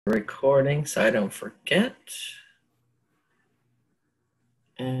Recording so I don't forget.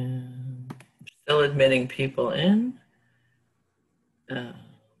 And still admitting people in.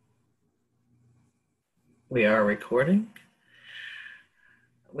 We are recording.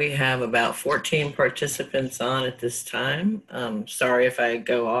 We have about 14 participants on at this time. Sorry if I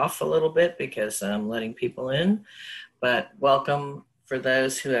go off a little bit because I'm letting people in, but welcome for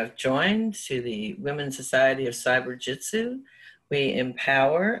those who have joined to the Women's Society of Cyberjutsu. We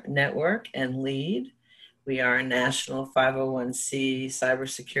empower, network, and lead. We are a national 501c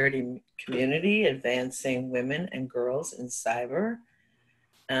cybersecurity community advancing women and girls in cyber.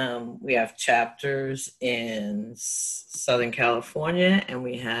 We have chapters in Southern California, and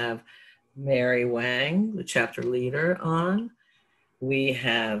we have Mary Wang, the chapter leader, on. We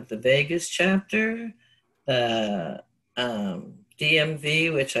have the Vegas chapter, the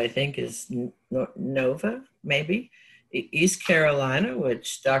DMV, which I think is Nova, maybe. East Carolina,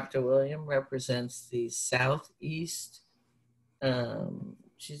 which Dr. William represents the Southeast.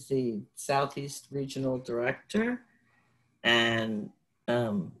 She's the Southeast Regional Director and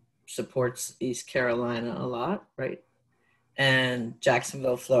supports East Carolina a lot, right? And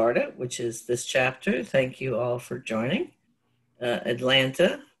Jacksonville, Florida, which is this chapter. Thank you all for joining.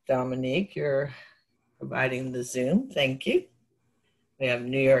 Atlanta, Dominique, you're providing the Zoom. Thank you. We have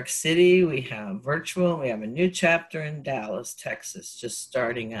New York City, we have virtual, we have a new chapter in Dallas, Texas, just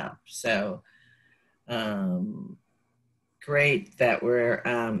starting up. So great that we're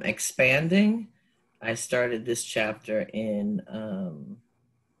expanding. I started this chapter in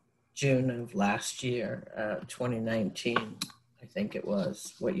June of last year, 2019, I think it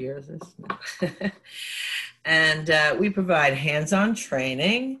was. What year is this? And we provide hands-on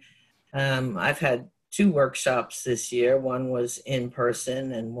training. I've had 2 workshops this year. One was in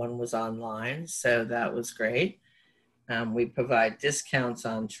person and one was online, so that was great. We provide discounts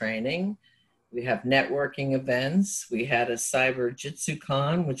on training. We have networking events. We had a Cyberjutsu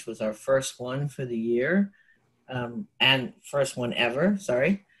Con, which was our first one for the year, and first one ever,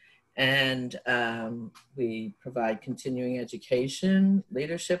 sorry. And we provide continuing education,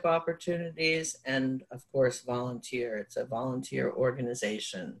 leadership opportunities, and of course, volunteer. It's a volunteer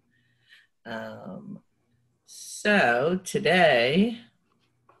organization. So today,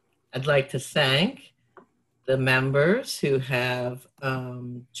 I'd like to thank the members who have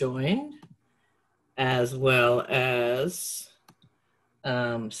joined, as well as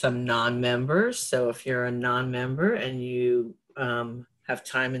some non-members. So if you're a non-member and you have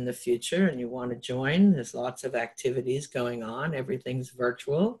time in the future and you want to join, there's lots of activities going on. Everything's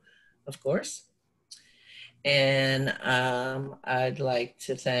virtual, of course. And I'd like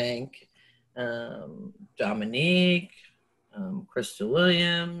to thank Dominique, Crystal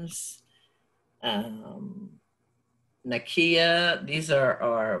Williams, Nakia. These are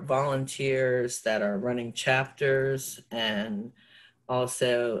our volunteers that are running chapters, and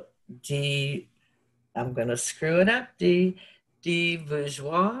also I'm going to screw it up, D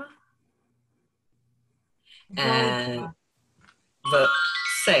Bourgeois. And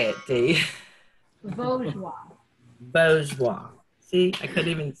say it, D. Bourgeois. Bourgeois. See, I couldn't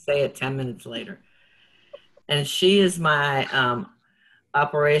even say it 10 minutes later. And she is my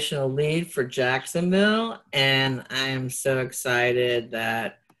operational lead for Jacksonville. And I am so excited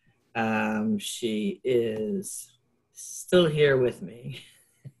that she is still here with me.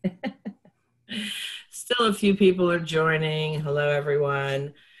 Still a few people are joining. Hello,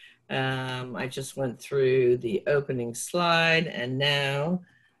 everyone. I just went through the opening slide, and now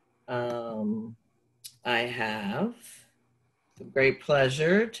I have the great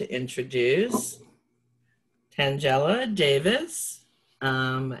pleasure to introduce Tangela Davis.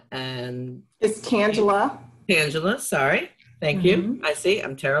 And it's Tangela. Tangela, sorry. Thank you. I see.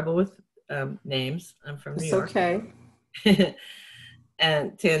 I'm terrible with names. I'm from New York. It's okay.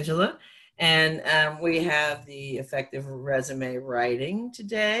 And Tangela. And we have the effective resume writing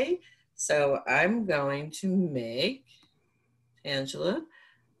today. So I'm going to make Tangela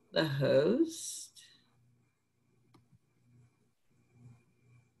the host.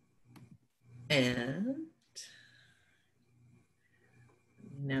 And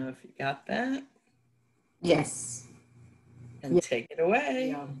know if you got that. Yes. And take it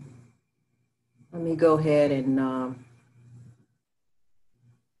away. Yeah. Let me go ahead and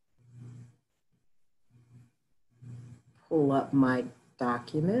pull up my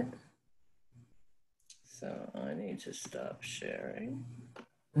document. So I need to stop sharing.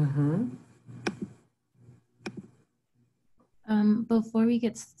 Before we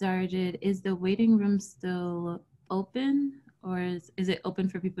get started, is the waiting room still open, or is it open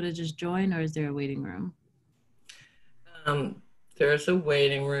for people to just join, or is there a waiting room? There's a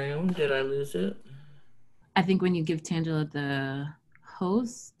waiting room. Did I lose it? I think when you give Tangela the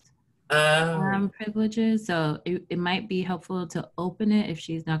host Oh, privileges, so it might be helpful to open it if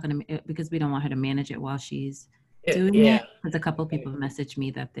she's not going to, because we don't want her to manage it while she's doing it. yeah. Because a couple of people message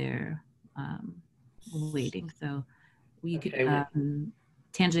me that they're um, waiting. So we could, Okay.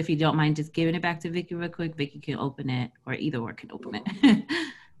 Tangela, if you don't mind just giving it back to Vicky real quick, Vicky can open it, or either or can open it.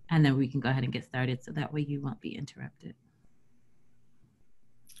 And then we can go ahead and get started. So that way you won't be interrupted.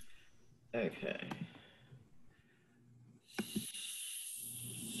 Okay.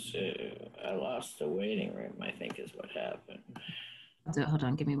 So I lost the waiting room, I think is what happened. So, hold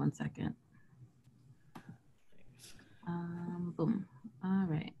on, give me 1 second. Thanks. Boom. All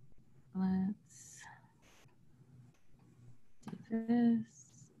right. Let's do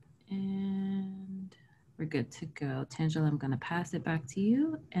this. And we're good to go. Tangela, I'm going to pass it back to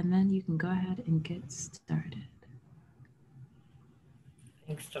you, and then you can go ahead and get started.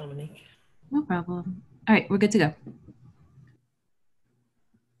 Thanks, Dominique. No problem. All right, we're good to go.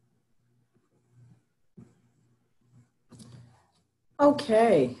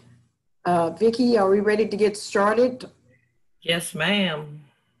 Okay. Vicky, are we ready to get started? Yes, ma'am.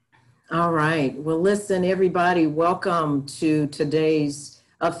 All right. Well, listen, everybody, welcome to today's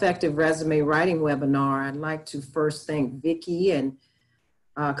Effective Resume Writing webinar. I'd like to first thank Vicky and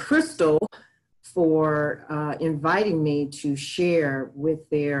Crystal for inviting me to share with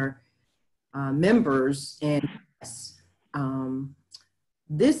their members. And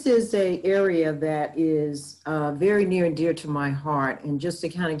this is an area that is very near and dear to my heart. And just to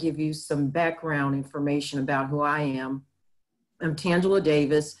kind of give you some background information about who I am, I'm Tangela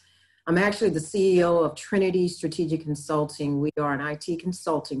Davis. I'm actually the CEO of Trinity Strategic Consulting. We are an IT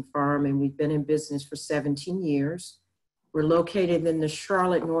consulting firm, and we've been in business for 17 years. We're located in the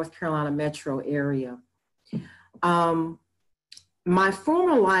Charlotte, North Carolina metro area. My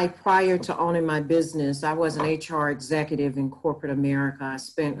former life prior to owning my business, I was an HR executive in corporate America. I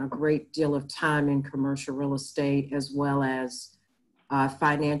spent a great deal of time in commercial real estate as well as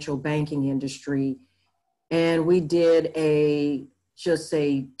financial banking industry. And we did just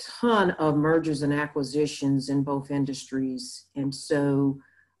a ton of mergers and acquisitions in both industries. And so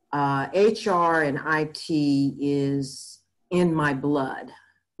HR and IT is in my blood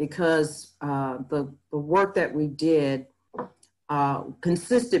because the work that we did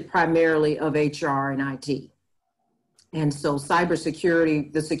consisted primarily of HR and IT. And so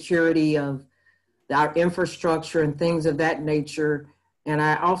cybersecurity, the security of our infrastructure and things of that nature. And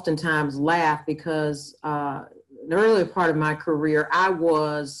I oftentimes laugh because the earlier part of my career, I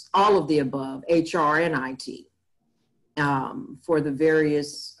was all of the above, HR and IT, for the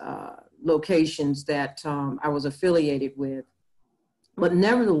various locations that I was affiliated with. But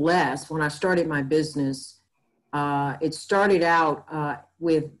nevertheless, when I started my business, it started out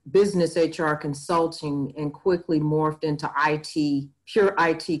with business HR consulting and quickly morphed into IT, pure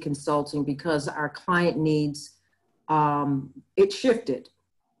IT consulting, because our client needs, it shifted.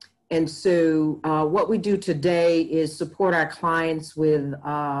 And so what we do today is support our clients with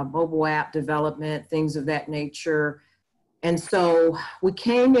mobile app development, things of that nature. And so we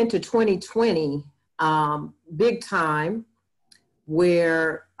came into 2020 big time,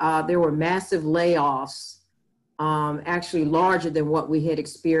 where there were massive layoffs, actually larger than what we had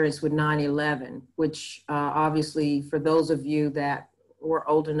experienced with 9/11, which obviously for those of you that were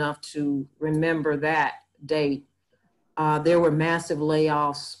old enough to remember that date, there were massive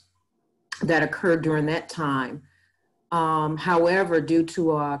layoffs that occurred during that time. However, due to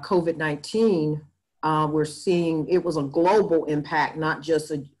COVID-19, we're seeing it was a global impact, not just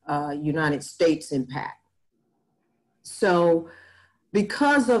a United States impact. So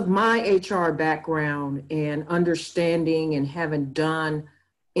because of my HR background and understanding and having done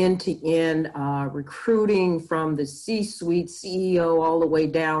end-to-end recruiting from the C-suite CEO all the way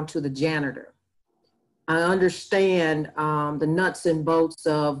down to the janitor, I understand the nuts and bolts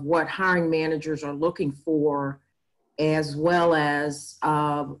of what hiring managers are looking for, as well as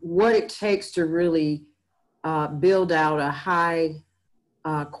what it takes to really build out a high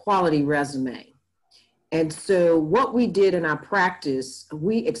quality resume. And so what we did in our practice,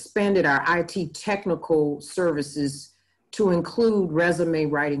 we expanded our IT technical services to include resume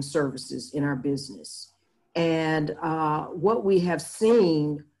writing services in our business. And what we have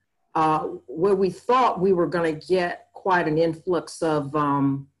seen, where we thought we were going to get quite an influx of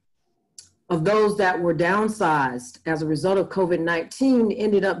those that were downsized as a result of COVID-19,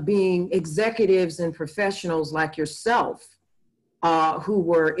 ended up being executives and professionals like yourself who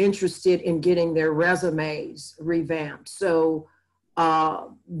were interested in getting their resumes revamped. So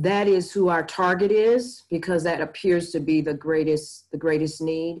that is who our target is, because that appears to be the greatest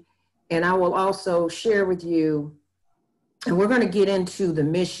need. And I will also share with you, and we're going to get into the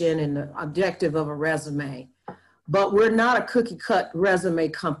mission and the objective of a resume, but we're not a cookie cut resume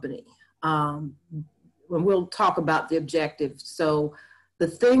company. When we'll talk about the objective. So the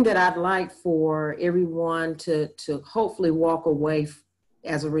thing that I'd like for everyone to hopefully walk away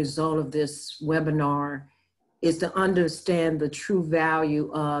as a result of this webinar is to understand the true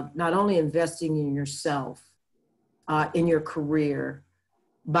value of not only investing in yourself, in your career,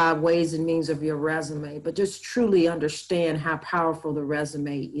 by ways and means of your resume, but just truly understand how powerful the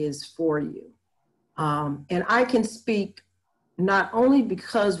resume is for you. And I can speak not only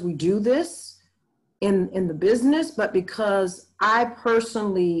because we do this in the business, but because I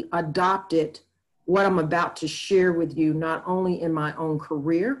personally adopted what I'm about to share with you, not only in my own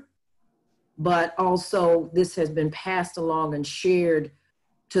career, but also this has been passed along and shared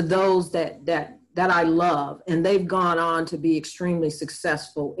to those that I love, and they've gone on to be extremely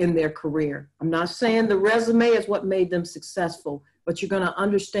successful in their career. I'm not saying the resume is what made them successful, but you're going to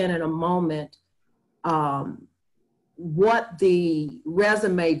understand in a moment what the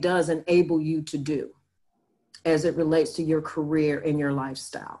resume does enable you to do as it relates to your career and your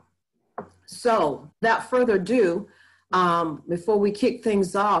lifestyle. So without further ado, before we kick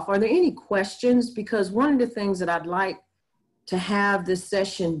things off, are there any questions? Because one of the things that I'd like to have this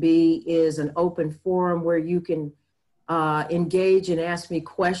session be is an open forum where you can engage and ask me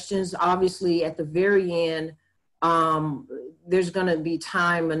questions. Obviously, at the very end, there's going to be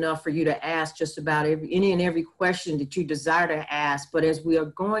time enough for you to ask just about any and every question that you desire to ask. But as we are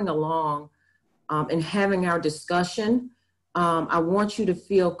going along and having our discussion, I want you to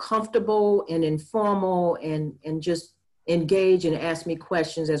feel comfortable and informal and just engage and ask me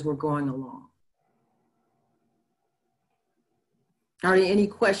questions as we're going along. Are there any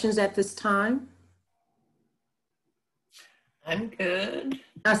questions at this time? I'm good.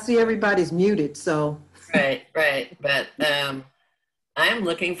 I see everybody's muted, so. Right. But I'm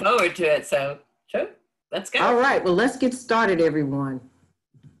looking forward to it. So sure, let's go. All right, well, let's get started, everyone.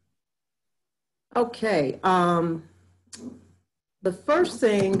 Okay. The first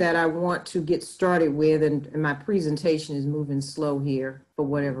thing that I want to get started with, and my presentation is moving slow here for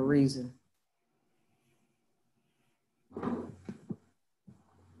whatever reason.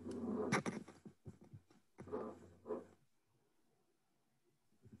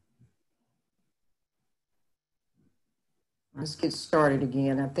 Let's get started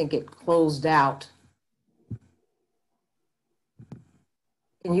again. I think it closed out.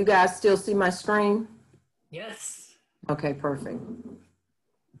 Can you guys still see my screen? Yes. Okay, perfect.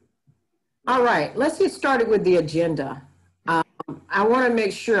 All right, let's get started with the agenda. I want to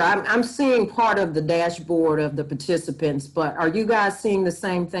make sure I'm seeing part of the dashboard of the participants, but are you guys seeing the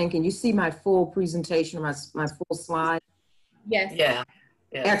same thing? Can you see my full presentation, my full slide? Yes. Yeah.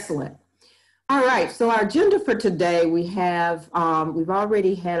 Excellent. All right, so our agenda for today, we have, we've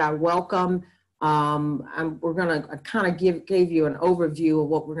already had our welcome. We're going to kind of give you an overview of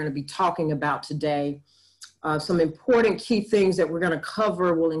what we're going to be talking about today. Some important key things that we're going to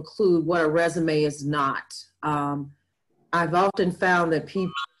cover will include what a resume is not. I've often found that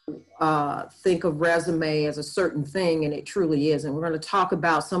people think of resume as a certain thing, and it truly is. And we're going to talk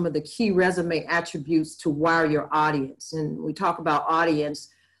about some of the key resume attributes to wire your audience. And we talk about audience,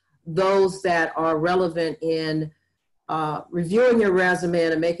 those that are relevant in reviewing your resume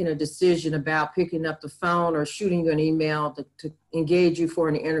and making a decision about picking up the phone or shooting you an email to engage you for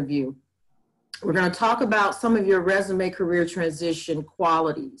an interview. We're going to talk about some of your resume career transition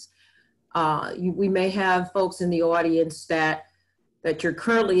qualities. We may have folks in the audience that you're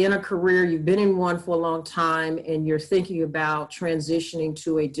currently in a career, you've been in one for a long time, and you're thinking about transitioning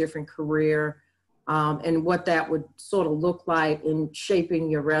to a different career, and what that would sort of look like in shaping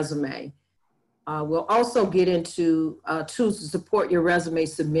your resume. We'll also get into tools to support your resume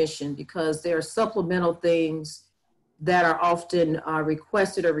submission, because there are supplemental things that are often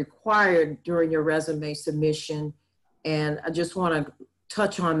requested or required during your resume submission. And I just want to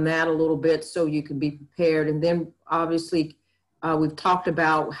touch on that a little bit so you can be prepared. And then obviously we've talked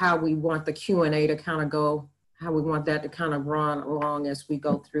about how we want the Q&A to kind of go, how we want that to kind of run along as we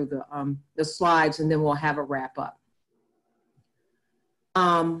go through the slides, and then we'll have a wrap up.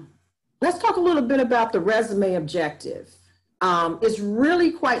 Let's talk a little bit about the resume objective. It's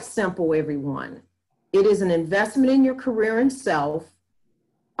really quite simple, everyone. It is an investment in your career and self.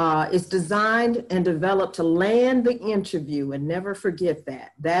 It's designed and developed to land the interview, and never forget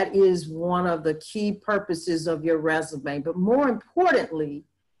that. That is one of the key purposes of your resume. But more importantly,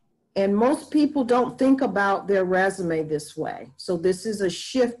 And most people don't think about their resume this way. So this is a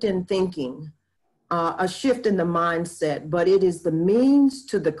shift in thinking, a shift in the mindset, but it is the means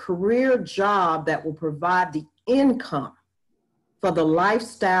to the career job that will provide the income for the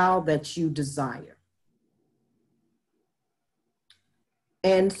lifestyle that you desire.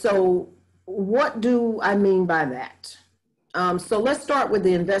 And so what do I mean by that? So let's start with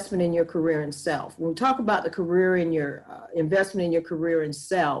the investment in your career and self. When we talk about the career in your investment in your career and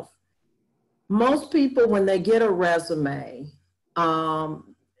self, most people, when they get a resume,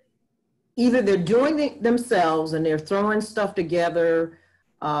 either they're doing it themselves and they're throwing stuff together,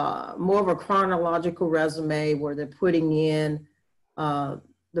 more of a chronological resume where they're putting in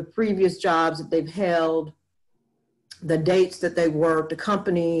the previous jobs that they've held, the dates that they worked, the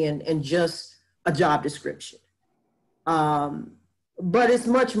company, and just a job description. But it's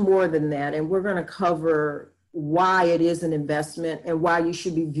much more than that. And we're going to cover why it is an investment and why you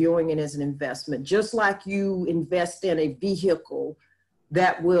should be viewing it as an investment. Just like you invest in a vehicle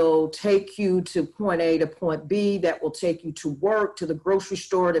that will take you to point A to point B, that will take you to work, to the grocery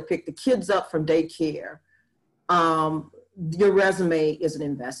store, to pick the kids up from daycare. Your resume is an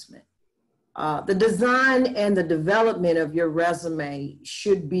investment. The design and the development of your resume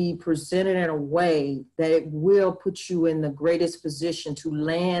should be presented in a way that it will put you in the greatest position to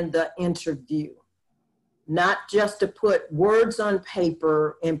land the interview, not just to put words on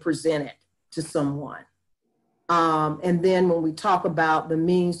paper and present it to someone. And then when we talk about the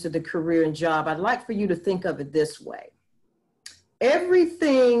means to the career and job, I'd like for you to think of it this way.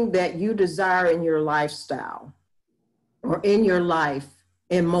 Everything that you desire in your lifestyle or in your life,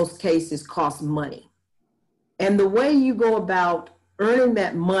 in most cases, costs money. And the way you go about earning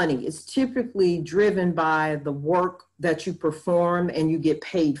that money is typically driven by the work that you perform and you get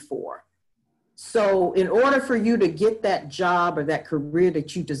paid for. So in order for you to get that job or that career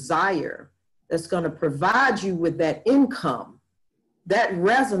that you desire, that's going to provide you with that income, that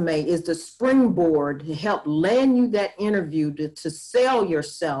resume is the springboard to help land you that interview, to sell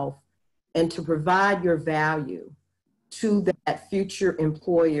yourself and to provide your value to that future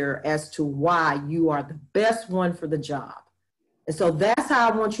employer as to why you are the best one for the job. And so that's how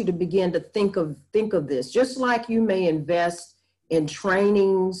I want you to begin to think of this. Just like you may invest in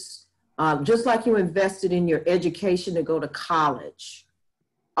trainings, just like you invested in your education to go to college,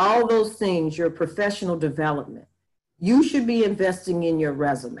 all those things, your professional development, you should be investing in your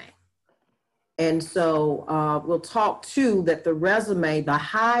resume. And so we'll talk too that the resume, the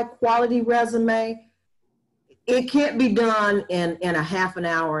high quality resume, it can't be done in a half an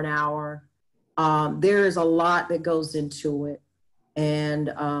hour. There is a lot that goes into it. And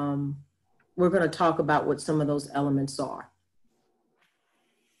we're going to talk about what some of those elements are.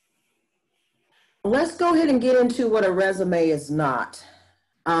 Let's go ahead and get into what a resume is not.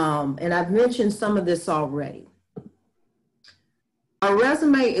 And I've mentioned some of this already. A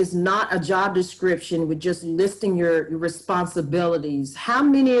resume is not a job description with just listing your responsibilities. How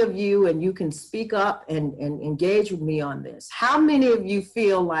many of you, and you can speak up and engage with me on this, how many of you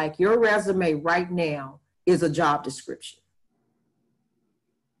feel like your resume right now is a job description?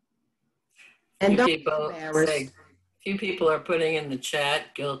 And don't be embarrassed. Few people are putting in the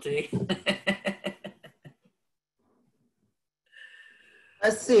chat, guilty.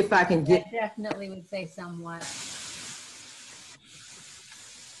 Let's see if I can get. I definitely would say somewhat.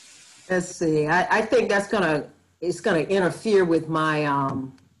 Let's see. I think it's gonna interfere with my.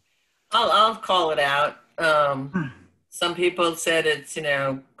 I'll call it out. Some people said it's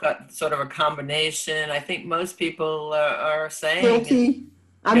got sort of a combination. I think most people are saying guilty.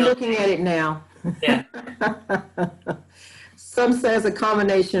 I'm looking at it now. Yeah. Some says a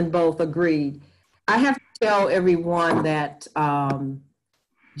combination of both. Agreed. I have to tell everyone that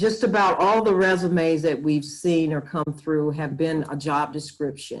just about all the resumes that we've seen or come through have been a job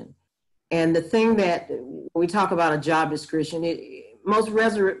description. And the thing that when we talk about a job description, most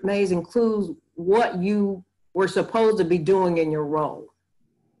resumes include what you were supposed to be doing in your role.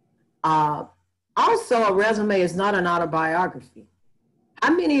 Also, a resume is not an autobiography.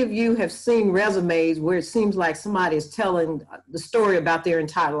 How many of you have seen resumes where it seems like somebody is telling the story about their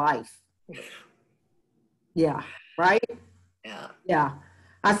entire life? Yeah, right? Yeah. Yeah.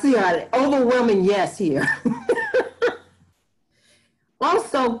 I see an overwhelming yes here.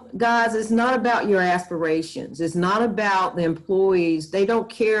 Also, guys, it's not about your aspirations. It's not about the employees. They don't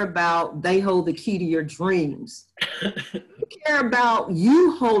care about they hold the key to your dreams. They care about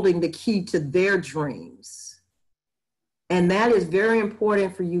you holding the key to their dreams. And that is very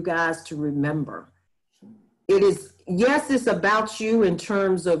important for you guys to remember. It is, yes, it's about you in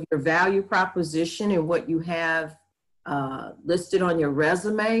terms of your value proposition and what you have listed on your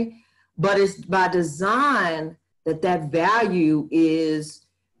resume, but it's by design that value is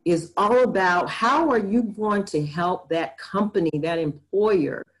all about how are you going to help that company, that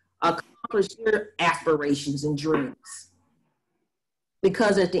employer, accomplish their aspirations and dreams.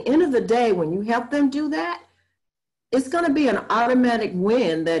 Because at the end of the day, when you help them do that, it's going to be an automatic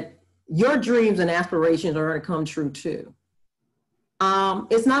win that your dreams and aspirations are going to come true too.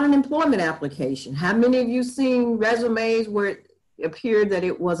 It's not an employment application. How many of you seen resumes where it appeared that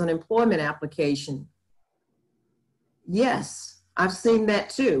it was an employment application? Yes, I've seen that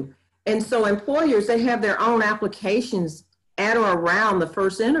too. And so employers, they have their own applications at or around the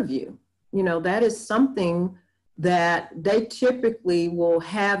first interview. You know, that is something that they typically will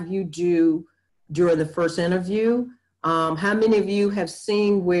have you do during the first interview. How many of you have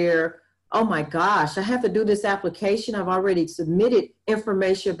seen where, oh my gosh, I have to do this application. I've already submitted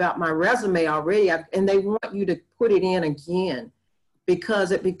information about my resume already, and they want you to put it in again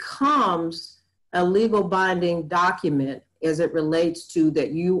because it becomes a legal binding document as it relates to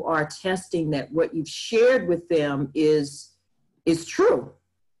that you are testing that what you've shared with them is true.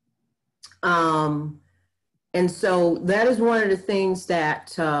 And so that is one of the things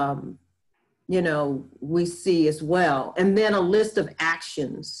that, you know, we see as well. And then a list of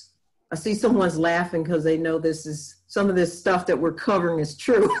actions. I see someone's laughing because they know some of this stuff that we're covering is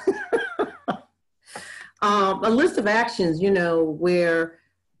true. A list of actions, you know, where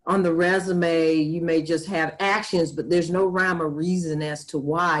on the resume, you may just have actions, but there's no rhyme or reason as to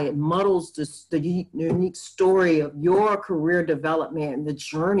why. It muddles the unique story of your career development and the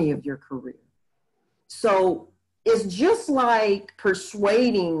journey of your career. So it's just like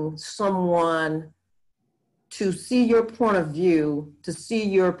persuading someone to see your point of view, to see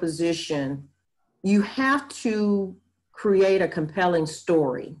your position. You have to create a compelling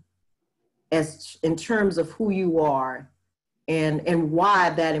story as in terms of who you are and why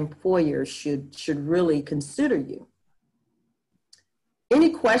that employer should really consider you. Any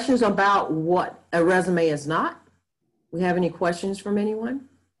questions about what a resume is not? We have any questions from anyone?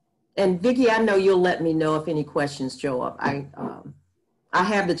 And Vicki, I know you'll let me know if any questions show up. I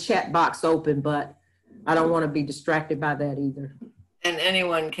have the chat box open, but I don't want to be distracted by that either. And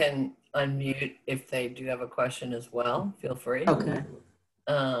anyone can unmute if they do have a question as well. Feel free. Okay.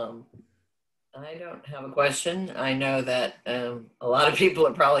 I don't have a question. I know that a lot of people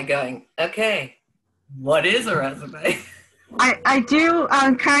are probably going, okay, what is a resume? I do.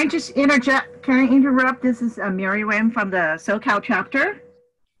 Can I just interject? Can I interrupt? This is Mary Wynn from the SoCal chapter.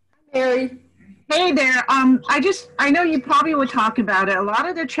 Mary. Hey there. I know you probably would talk about it. A lot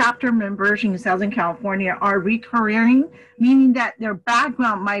of the chapter members in Southern California are recurring, meaning that their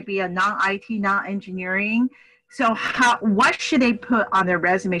background might be a non-IT, non-engineering. So what should they put on their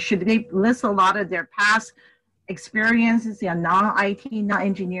resume? Should they list a lot of their past experiences in non-IT,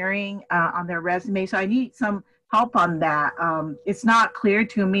 non-engineering on their resume? So I need some help on that. It's not clear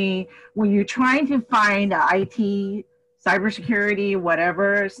to me when you're trying to find an IT, cybersecurity,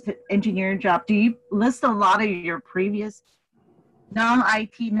 whatever engineering job, do you list a lot of your previous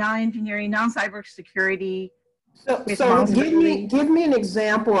non-IT, non-engineering, non-cybersecurity? So give me an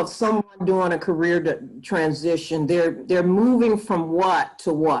example of someone doing a career transition. They're moving from what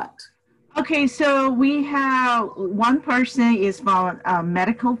to what? Okay, so we have one person is from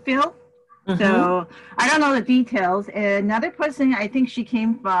medical field. Mm-hmm. So I don't know the details. Another person, I think she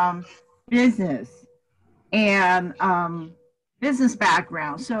came from business and business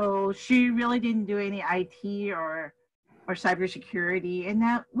background. So she really didn't do any IT or cybersecurity, and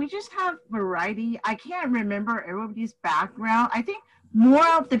that we just have variety. I can't remember everybody's background. I think more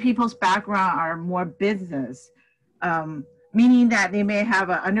of the people's background are more business, meaning that they may have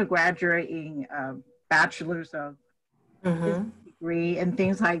an undergraduate in bachelor's of degree and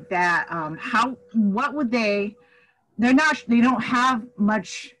things like that. What would they don't have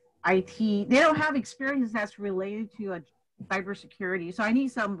much IT. They don't have experience that's related to a cybersecurity. So I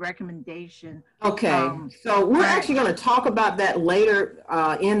need some recommendation. Okay, so we're actually going to talk about that later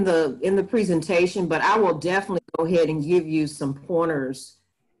in the presentation, but I will definitely go ahead and give you some pointers.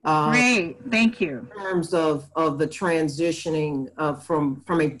 Great, thank you. In terms of the transitioning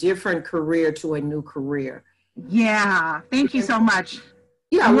from a different career to a new career. Yeah, thank you so much.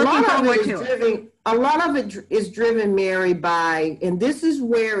 Yeah, a lot of it is driven, Mary, by, and this is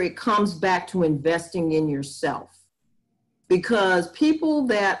where it comes back to investing in yourself. Because people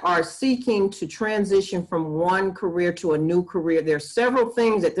that are seeking to transition from one career to a new career, there are several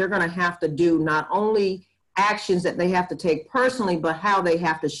things that they're going to have to do, not only actions that they have to take personally, but how they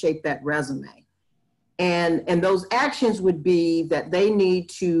have to shape that resume. And those actions would be that they need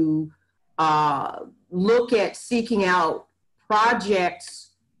to look at seeking out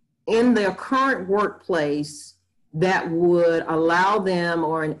projects in their current workplace that would allow them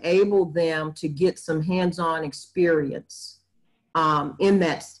or enable them to get some hands-on experience in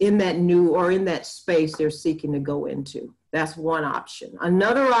that new or in that space they're seeking to go into. That's one option.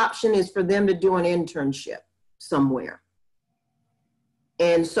 Another option is for them to do an internship somewhere.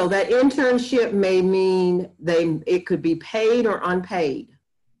 And so that internship may mean it could be paid or unpaid,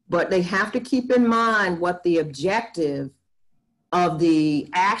 but they have to keep in mind what the objective of the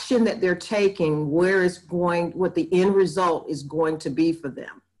action that they're taking, what the end result is going to be for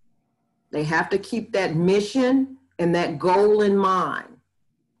them. They have to keep that mission and that goal in mind.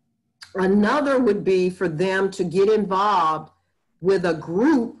 Another would be for them to get involved with a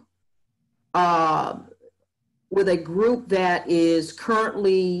group that is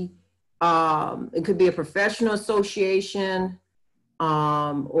currently, it could be a professional association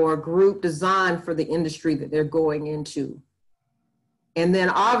or a group designed for the industry that they're going into. And then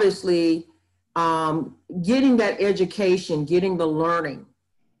obviously getting that education, getting the learning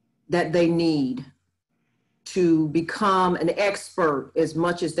that they need to become an expert as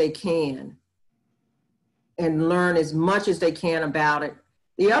much as they can and learn as much as they can about it.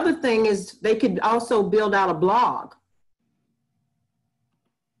 The other thing is they could also build out a blog.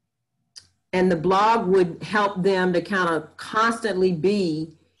 And the blog would help them to kind of constantly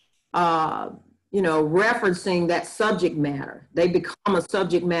be, referencing that subject matter. They become a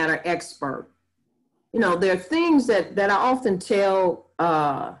subject matter expert. There are things that I often tell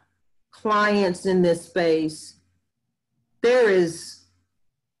clients in this space.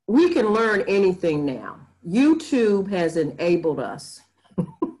 We can learn anything now. YouTube has enabled us.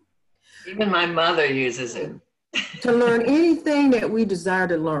 Even my mother uses it. To learn anything that we desire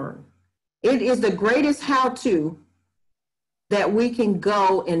to learn. It is the greatest how-to that we can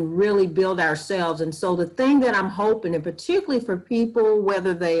go and really build ourselves. And so the thing that I'm hoping, and particularly for people,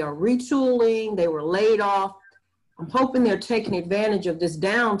 whether they are retooling, they were laid off, I'm hoping they're taking advantage of this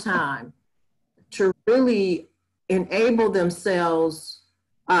downtime to really enable themselves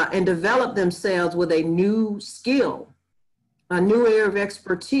and develop themselves with a new skill, a new area of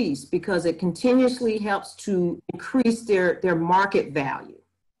expertise, because it continuously helps to increase their market value.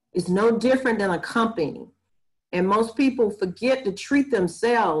 It's no different than a company. And most people forget to treat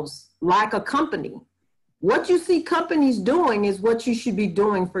themselves like a company. What you see companies doing is what you should be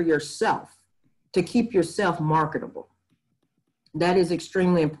doing for yourself to keep yourself marketable. That is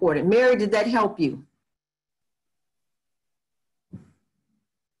extremely important. Mary, did that help you?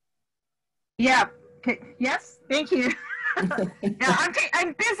 Yeah. Okay. Yes. Thank you.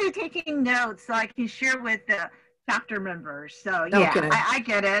 I'm busy taking notes so I can share with the chapter members. So yeah, okay. I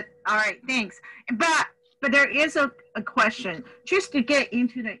get it. All right. Thanks. But there is a question. Just to get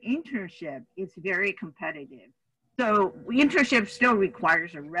into the internship, it's very competitive. So internship still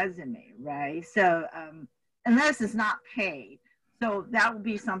requires a resume, right? So unless it's not paid. So that would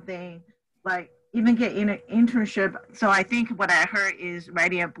be something like even get in an internship. So I think what I heard is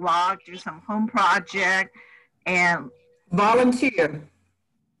writing a blog, do some home project, and volunteer.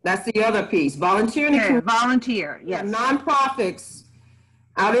 That's the other piece. Volunteer in the community. Volunteer, yes. Nonprofits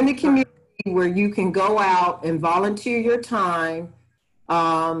out in the community where you can go out and volunteer your time.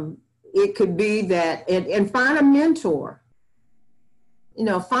 It could be that, and find a mentor.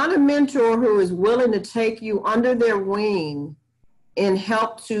 Find a mentor who is willing to take you under their wing and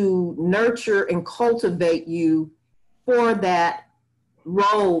help to nurture and cultivate you for that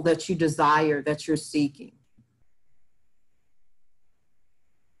role that you desire, that you're seeking.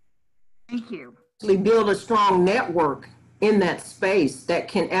 Thank you. Build a strong network in that space that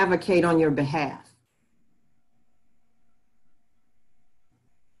can advocate on your behalf.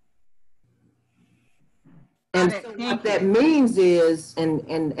 And so what that means is,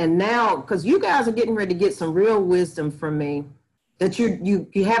 and now, because you guys are getting ready to get some real wisdom from me that you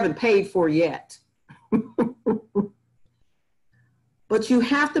haven't paid for yet. But you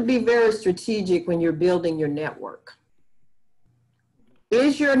have to be very strategic when you're building your network.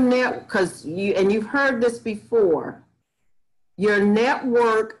 Is your net, because you've heard this before, your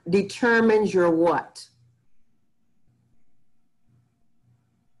network determines your what?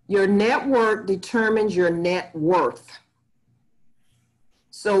 Your network determines your net worth.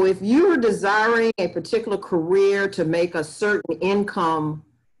 So if you are desiring a particular career to make a certain income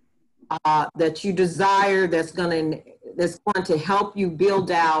that you desire, that's going to help you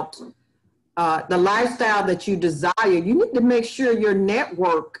build out the lifestyle that you desire, you need to make sure your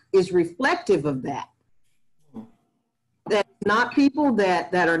network is reflective of that. That's not people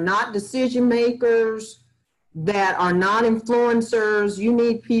that are not decision makers, that are not influencers. You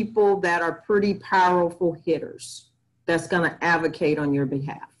need people that are pretty powerful hitters that's going to advocate on your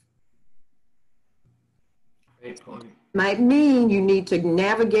behalf. Great point. Might mean you need to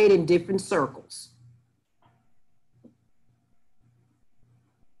navigate in different circles.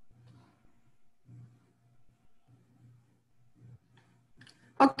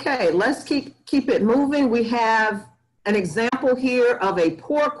 Okay, let's keep it moving. We have an example here of a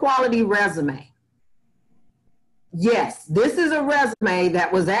poor quality resume. Yes, this is a resume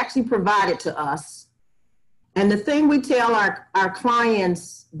that was actually provided to us. And the thing we tell our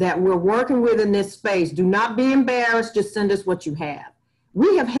clients that we're working with in this space, do not be embarrassed, just send us what you have.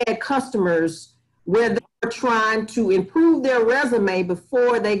 We have had customers where they were trying to improve their resume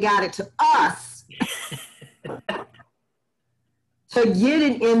before they got it to us to get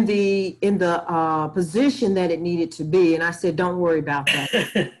it in the position that it needed to be. And I said, don't worry about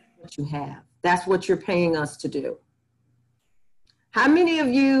that, what you have. That's what you're paying us to do. How many of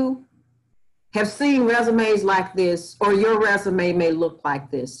you have seen resumes like this, or your resume may look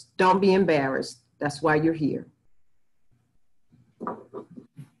like this? Don't be embarrassed. That's why you're here.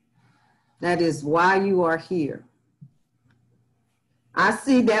 That is why you are here. I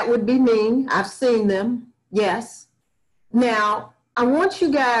see that would be me. I've seen them. Yes. Now, I want you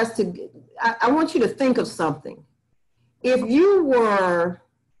guys to, I want you to think of something. If you were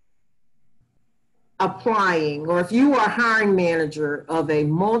applying, or if you were a hiring manager of a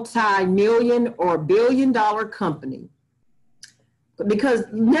multi-million or billion-dollar company, because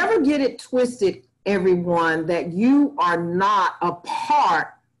never get it twisted, everyone, that you are not a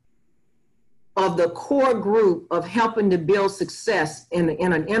part of the core group of helping to build success in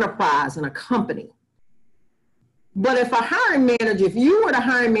an enterprise, in a company. But if a hiring manager, if you were the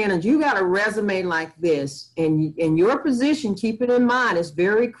hiring manager, you got a resume like this, and in your position, keep it in mind, it's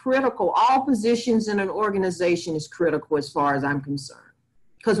very critical. All positions in an organization is critical as far as I'm concerned,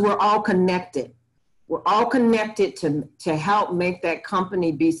 because we're all connected. We're all connected to help make that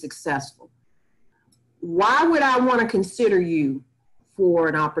company be successful. Why would I want to consider you for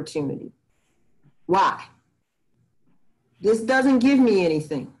an opportunity? Why? This doesn't give me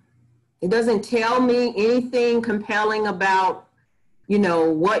anything. It doesn't tell me anything compelling about, you know,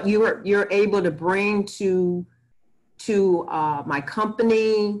 what you're able to bring to my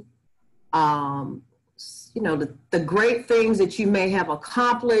company. You know, the great things that you may have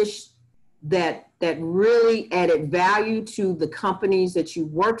accomplished that really added value to the companies that you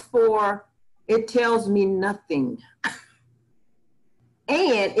worked for. It tells me nothing.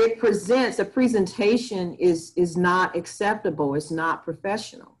 And it presents, a presentation is not acceptable. It's not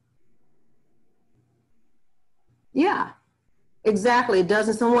professional. Yeah, exactly. It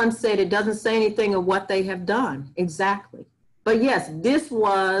doesn't, someone said it doesn't say anything of what they have done. Exactly. But yes, this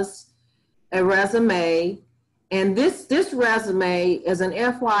was a resume, and this resume, as an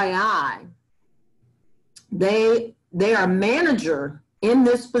FYI, they are manager in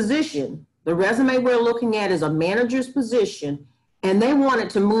this position. The resume we're looking at is a manager's position, and they wanted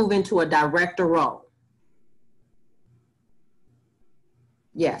to move into a director role.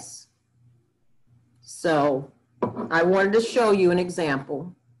 Yes. So I wanted to show you an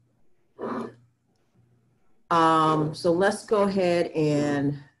example. So let's go ahead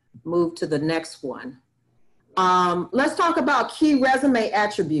and move to the next one. Let's talk about key resume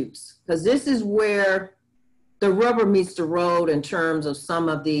attributes, because this is where the rubber meets the road in terms of some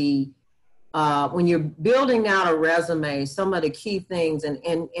of the, when you're building out a resume, some of the key things,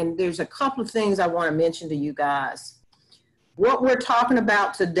 and there's a couple of things I want to mention to you guys. What we're talking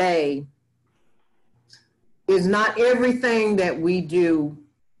about today is not everything that we do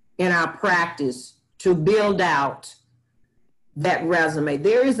in our practice to build out that resume.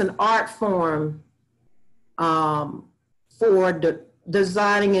 There is an art form for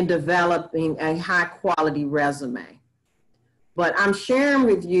designing and developing a high quality resume. But I'm sharing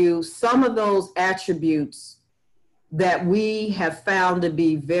with you some of those attributes that we have found to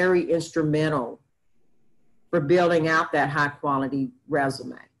be very instrumental for building out that high quality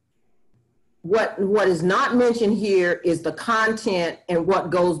resume. What is not mentioned here is the content and what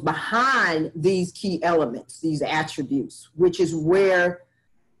goes behind these key elements, these attributes, which is where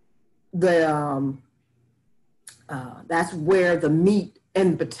the that's where the meat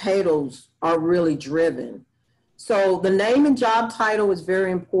and potatoes are really driven. So the name and job title is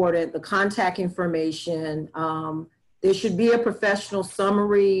very important. The contact information. There should be a professional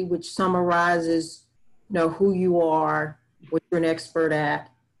summary which summarizes, you know, who you are, what you're an expert at.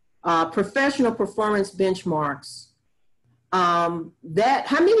 Professional performance benchmarks. That,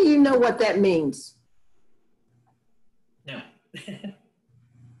 how many of you know what that means? No.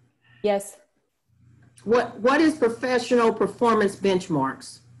 Yes. What is professional performance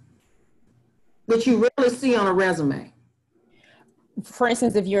benchmarks that you rarely see on a resume? For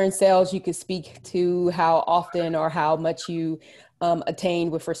instance, if you're in sales, you could speak to how often or how much you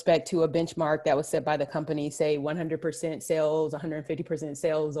attained with respect to a benchmark that was set by the company, say 100% sales, 150%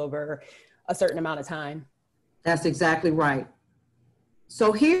 sales over a certain amount of time. That's exactly right.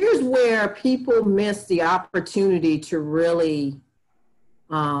 So here's where people miss the opportunity to really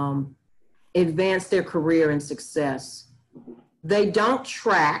advance their career and success. They don't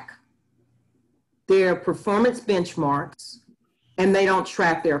track their performance benchmarks, and they don't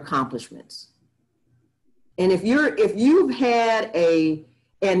track their accomplishments. And if you've had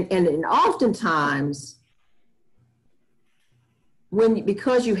and oftentimes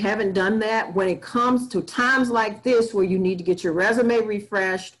because you haven't done that, when it comes to times like this where you need to get your resume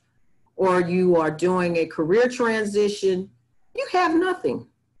refreshed or you are doing a career transition, you have nothing.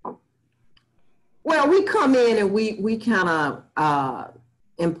 Well, we come in and we kind of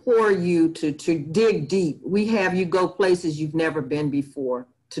implore you to dig deep. We have you go places you've never been before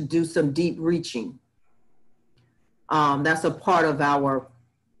to do some deep reaching. That's a part of our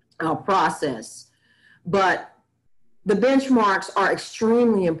process. But the benchmarks are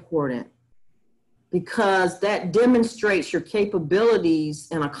extremely important because that demonstrates your capabilities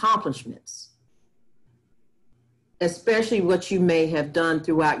and accomplishments, especially what you may have done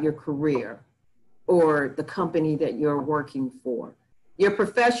throughout your career or the company that you're working for. Your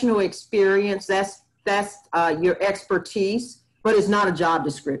professional experience, that's your expertise, but it's not a job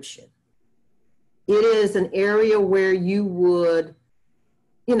description. It is an area where you would,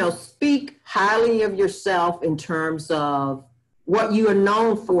 speak highly of yourself in terms of what you are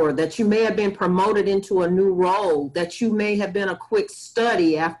known for, that you may have been promoted into a new role, that you may have been a quick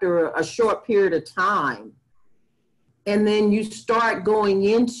study after a short period of time. And then you start going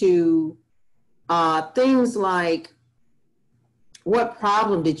into things like, what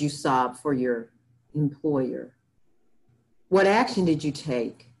problem did you solve for your employer? What action did you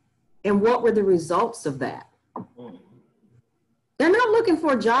take? And what were the results of that? They're not looking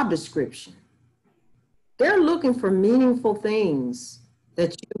for a job description. They're looking for meaningful things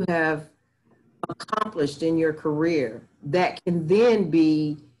that you have accomplished in your career that can then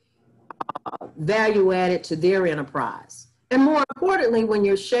be value added to their enterprise. And more importantly, when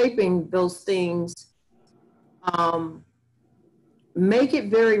you're shaping those things, make it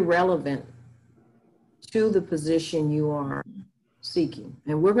very relevant to the position you are seeking.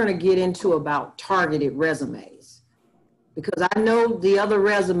 And we're going to get into about targeted resumes, because I know the other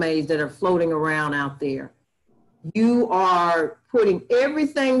resumes that are floating around out there. You are putting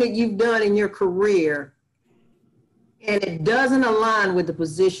everything that you've done in your career, and it doesn't align with the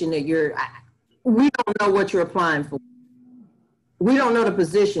position that we don't know what you're applying for. We don't know the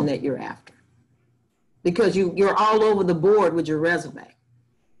position that you're after, because you're all over the board with your resume.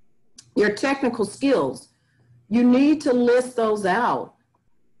 Your technical skills, you need to list those out.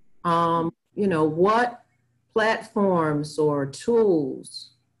 What platforms or tools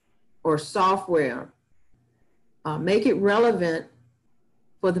or software make it relevant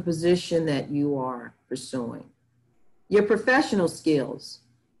for the position that you are pursuing. Your professional skills.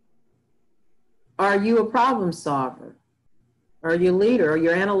 Are you a problem solver? Are you a leader? Are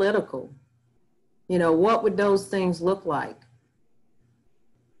you analytical? What would those things look like?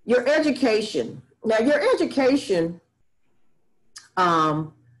 Your education. Now, your education,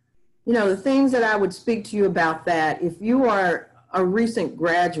 the things that I would speak to you about that, if you are a recent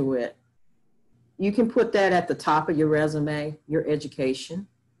graduate, you can put that at the top of your resume, your education.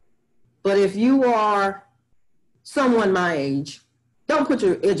 But if you are someone my age, don't put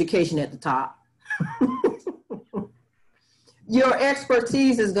your education at the top. Your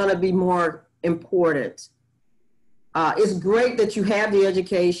expertise is going to be more important. It's great that you have the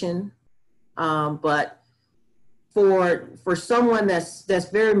education, but for someone that's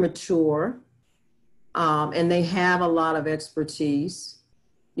very mature and they have a lot of expertise,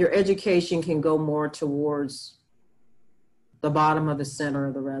 your education can go more towards the bottom of the center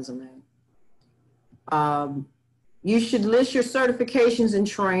of the resume. You should list your certifications and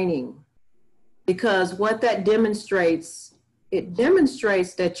training, because what that demonstrates, it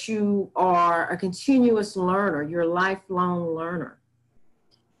demonstrates that you are a continuous learner, you're a lifelong learner.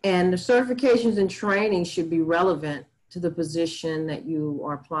 And the certifications and training should be relevant to the position that you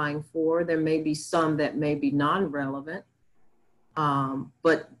are applying for. There may be some that may be non-relevant,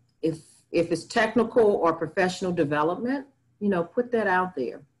 but if it's technical or professional development, put that out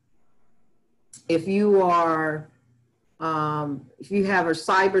there. If you are, if you have a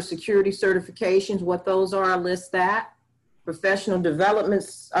cybersecurity certifications, what those are, list that. Professional development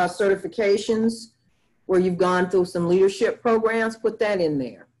certifications, where you've gone through some leadership programs, put that in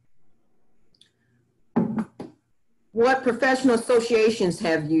there. What professional associations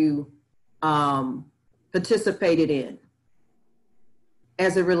have you participated in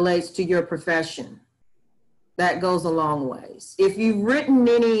as it relates to your profession? That goes a long ways. If you've written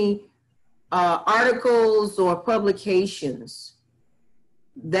any articles or publications,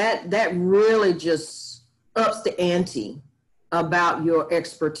 that really just ups the ante about your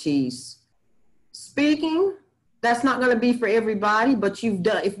expertise. Speaking, that's not going to be for everybody, but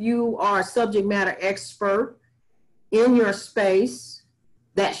if you are a subject matter expert in your space,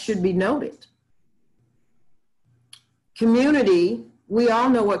 that should be noted. Community, we all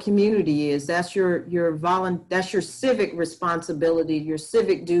know what community is. That's your civic responsibility, your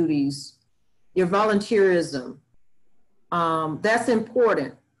civic duties, your volunteerism. That's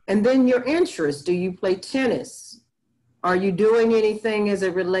important. And then your interests. Do you play tennis? Are you doing anything as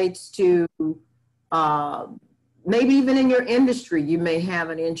it relates to, maybe even in your industry, you may have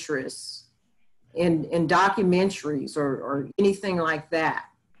an interest in documentaries or anything like that.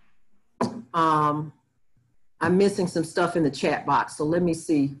 I'm missing some stuff in the chat box, so let me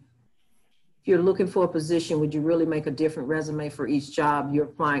see. If you're looking for a position, would you really make a different resume for each job you're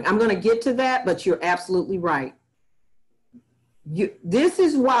applying? I'm going to get to that, but you're absolutely right. This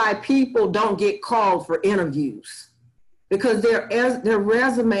is why people don't get called for interviews, because their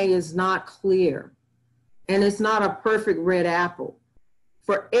resume is not clear and it's not a perfect red apple.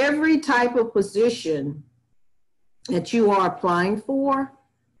 For every type of position that you are applying for,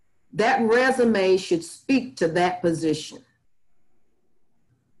 that resume should speak to that position.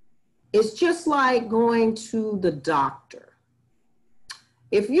 It's just like going to the doctor.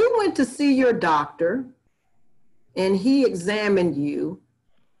 If you went to see your doctor and he examined you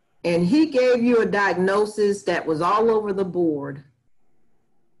and he gave you a diagnosis that was all over the board,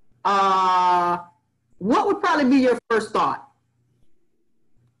 what would probably be your first thought?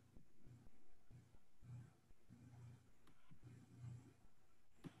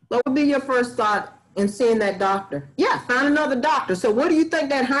 What would be your first thought in seeing that doctor? Yeah, find another doctor. So what do you think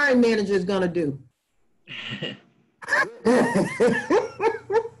that hiring manager is going to do?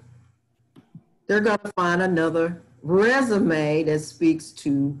 They're going to find another resume that speaks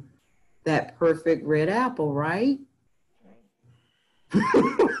to that perfect red apple, right?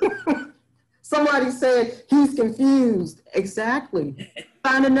 Somebody said he's confused. Exactly.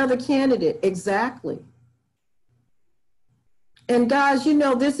 Find another candidate. Exactly. And guys, you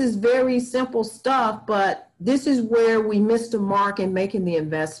know, this is very simple stuff, but this is where we miss the mark in making the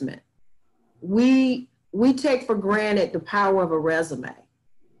investment. We take for granted the power of a resume,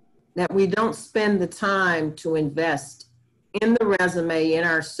 that we don't spend the time to invest in the resume, in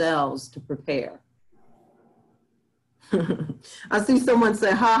ourselves to prepare. I see someone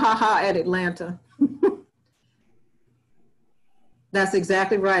say, ha, ha, ha, at Atlanta. That's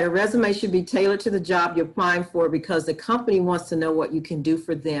exactly right. A resume should be tailored to the job you're applying for, because the company wants to know what you can do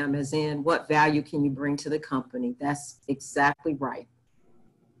for them, as in what value can you bring to the company. That's exactly right.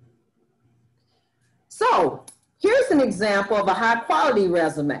 So here's an example of a high quality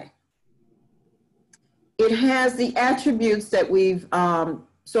resume. It has the attributes that we've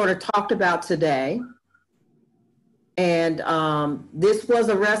sort of talked about today. And this was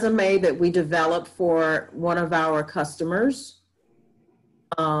a resume that we developed for one of our customers.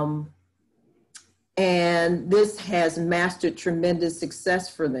 And this has mastered tremendous success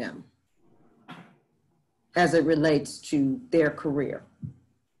for them as it relates to their career.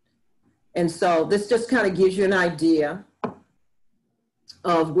 And so this just kind of gives you an idea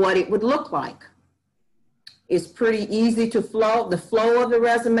of what it would look like. It's pretty easy to flow. The flow of the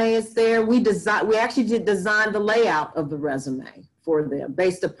resume is there. We actually did design the layout of the resume for them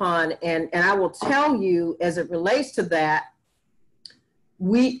based upon, and I will tell you, as it relates to that,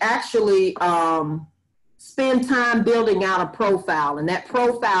 we actually spend time building out a profile, and that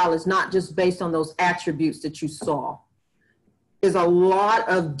profile is not just based on those attributes that you saw. There's a lot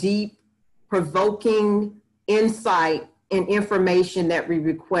of deep, provoking insight and information that we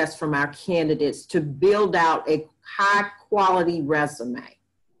request from our candidates to build out a high quality resume.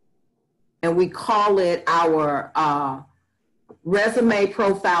 And we call it our resume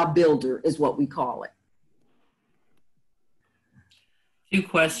profile builder is what we call it. Few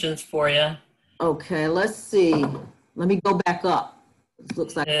questions for you. Okay, let's see. Let me go back up. It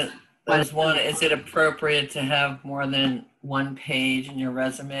looks like there's one. Is it appropriate to have more than one page in your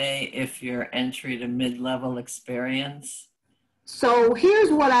resume if you're entry to mid-level experience? So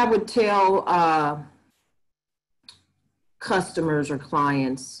here's what I would tell customers or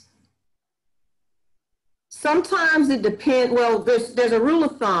clients. Sometimes it depends. Well, there's a rule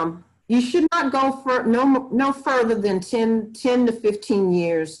of thumb You should not go for no further than 10 to 15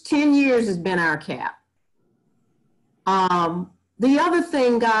 years. 10 years has been our cap. The other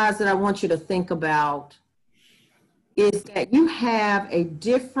thing, guys, that I want you to think about is that you have a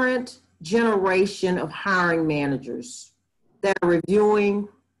different generation of hiring managers that are reviewing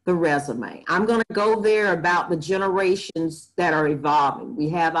the resume. I'm going to go there about the generations that are evolving. We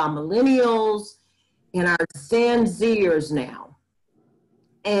have our millennials and our Gen Zers now.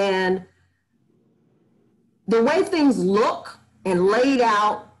 And the way things look and laid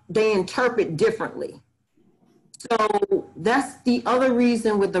out, they interpret differently. So that's the other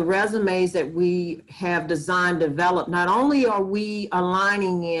reason with the resumes that we have designed, developed. Not only are we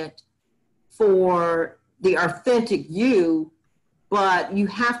aligning it for the authentic you, but you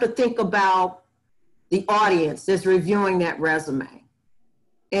have to think about the audience that's reviewing that resume.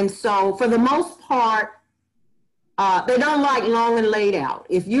 And so for the most part, they don't like long and laid out.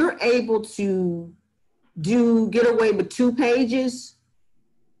 If you're able to get away with 2 pages,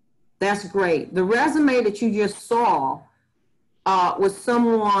 that's great. The resume that you just saw was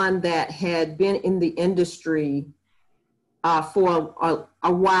someone that had been in the industry for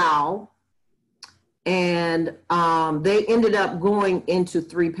a while, and they ended up going into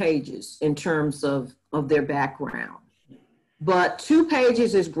 3 pages in terms of their background. But 2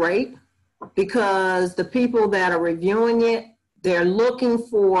 pages is great because the people that are reviewing it, they're looking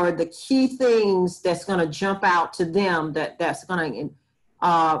for the key things that's going to jump out to them, that's going to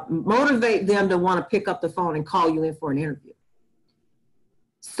motivate them to want to pick up the phone and call you in for an interview.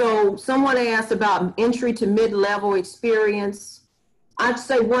 So someone asked about entry to mid-level experience. I'd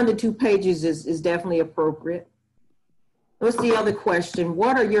say 1 to 2 pages is definitely appropriate. What's the other question?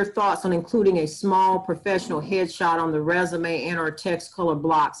 What are your thoughts on including a small professional headshot on the resume and or text color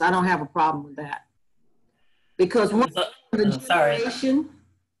blocks? I don't have a problem with that. Because the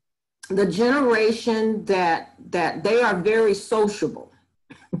generation that they are very sociable.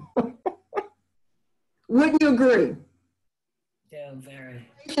 Wouldn't you agree? Yeah, very.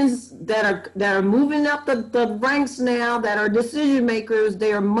 That are moving up the ranks now, that are decision makers,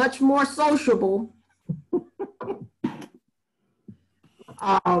 they are much more sociable.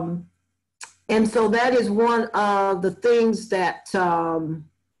 And so that is one of the things that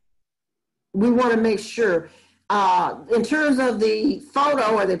we want to make sure. In terms of the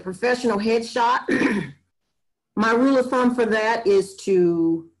photo or the professional headshot, my rule of thumb for that is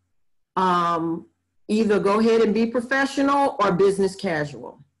to either go ahead and be professional or business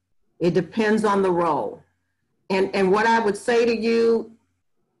casual. It depends on the role. And what I would say to you,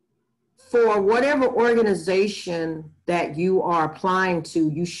 for whatever organization that you are applying to,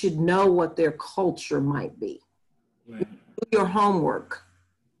 you should know what their culture might be. Right. Do your homework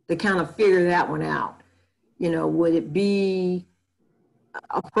to kind of figure that one out. You know, would it be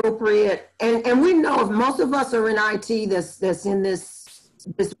appropriate? And we know if most of us are in IT that's in this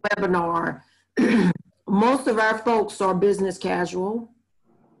webinar, most of our folks are business casual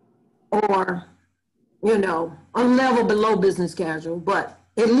or, you know, a level below business casual, but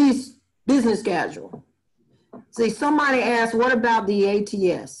at least business casual. See, somebody asked, what about the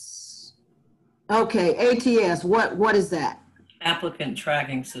ATS? Okay, ATS, what is that? Applicant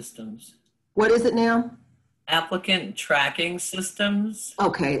tracking systems. What is it now? Applicant tracking systems.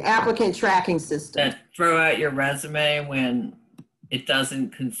 Okay, applicant tracking system. That throw out your resume when it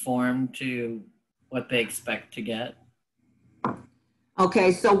doesn't conform to what they expect to get.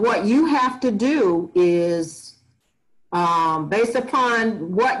 Okay, so what you have to do is, based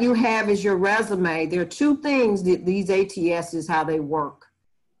upon what you have as your resume, there are 2 things that these ATS is how they work.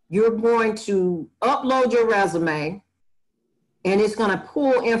 You're going to upload your resume, and it's going to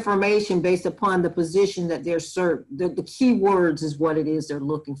pull information based upon the position that they're served. The keywords is what it is they're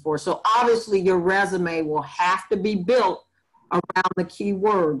looking for. So obviously your resume will have to be built around the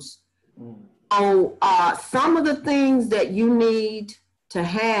keywords. So some of the things that you need to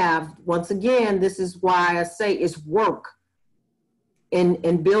have, once again, this is why I say it's work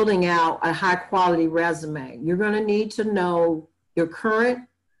in building out a high quality resume. You're going to need to know your current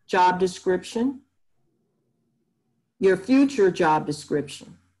job description, your future job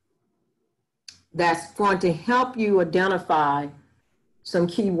description. That's going to help you identify some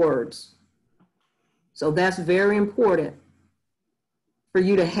keywords. So that's very important for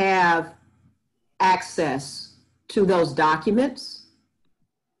you to have access to those documents.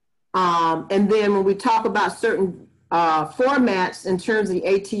 And then when we talk about certain formats in terms of the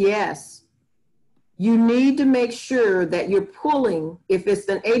ATS, you need to make sure that you're pulling, if it's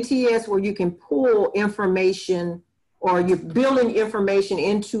an ATS where you can pull information or you're building information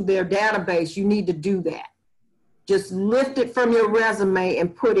into their database, you need to do that. Just lift it from your resume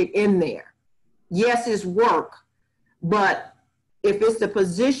and put it in there. Yes, it's work, but if it's the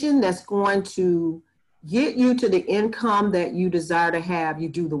position that's going to get you to the income that you desire to have, you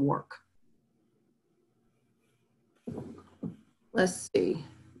do the work. Let's see.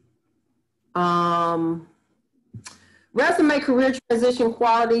 Resume career transition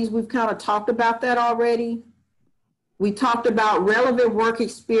qualities, we've kind of talked about that already. We talked about relevant work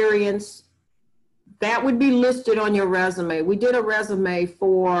experience. That would be listed on your resume. We did a resume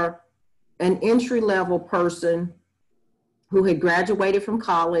for an entry-level person who had graduated from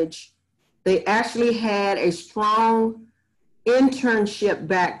college. They actually had a strong internship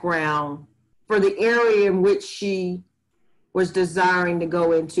background for the area in which she was desiring to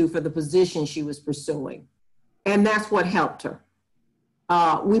go into for the position she was pursuing. And that's what helped her.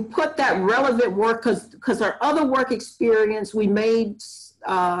 We put that relevant work, because her other work experience, we made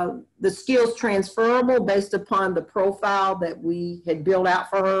the skills transferable based upon the profile that we had built out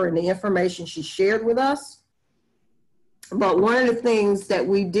for her and the information she shared with us. But one of the things that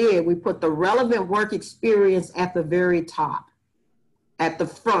we did, we put the relevant work experience at the very top, at the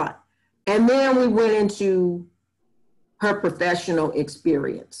front. And then we went into her professional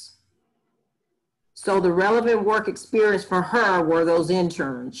experience. So the relevant work experience for her were those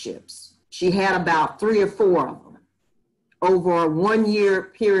internships. She had about 3 or 4 of them over a 1-year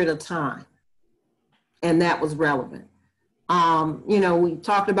period of time. And that was relevant. You know, we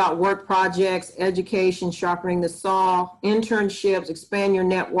talked about work projects, education, sharpening the saw, internships, expand your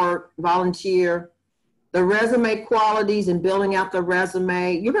network, volunteer, the resume qualities and building out the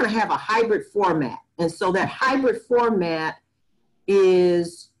resume. You're going to have a hybrid format. And so that hybrid format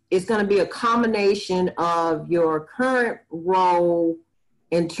is going to be a combination of your current role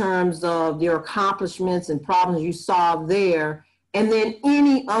in terms of your accomplishments and problems you solve there, and then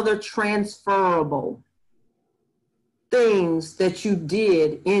any other transferable things that you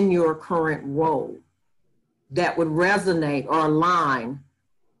did in your current role that would resonate or align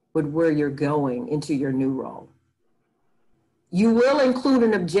with where you're going into your new role. You will include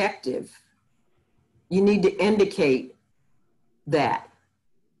an objective. You need to indicate that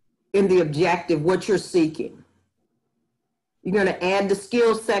in the objective, what you're seeking. You're going to add the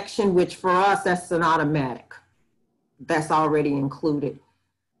skills section, which for us, that's an automatic. That's already included.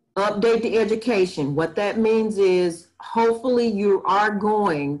 Update the education. What that means is hopefully you are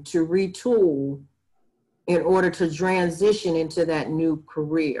going to retool in order to transition into that new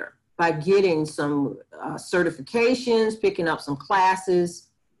career by getting some certifications, picking up some classes.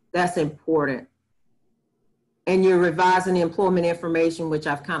 That's important. And you're revising the employment information, which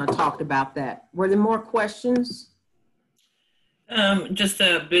I've kind of talked about that. Were there more questions? Just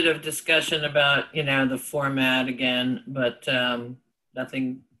a bit of discussion about, you know, the format again, but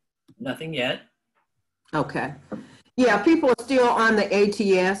nothing yet. Okay. Yeah, people are still on the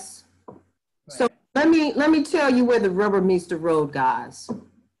ATS. Right. So let me tell you where the rubber meets the road, guys.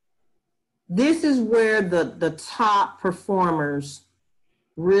 This is where the top performers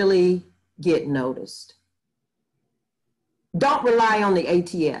really get noticed. Don't rely on the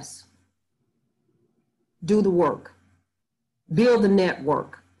ATS. Do the work. Build the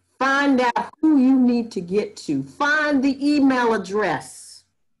network. Find out who you need to get to. Find the email address.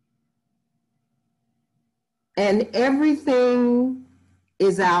 And everything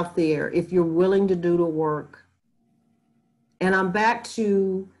is out there if you're willing to do the work. And I'm back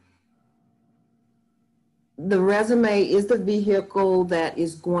to the resume is the vehicle that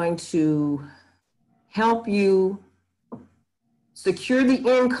is going to help you secure the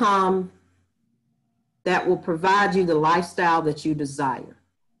income that will provide you the lifestyle that you desire.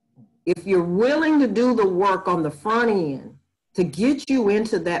 If you're willing to do the work on the front end to get you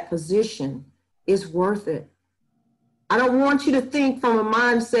into that position, it's worth it. I don't want you to think from a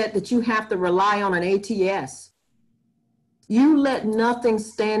mindset that you have to rely on an ATS. You let nothing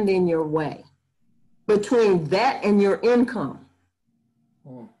stand in your way between that and your income.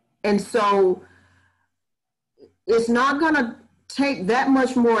 And so it's not going to take that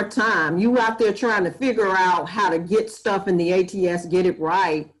much more time. You out there trying to figure out how to get stuff in the ATS, get it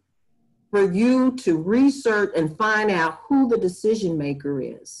right, for you to research and find out who the decision maker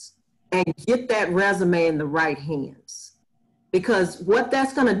is and get that resume in the right hands. Because what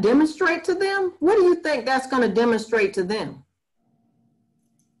that's going to demonstrate to them, what do you think that's going to demonstrate to them?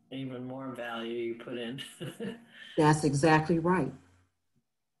 Even more value you put in. That's exactly right.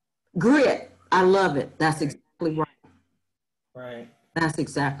 Grit, I love it. That's exactly right. Right. That's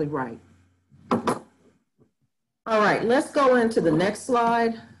exactly right. All right, let's go into the next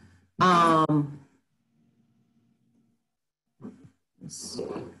slide. Let's see.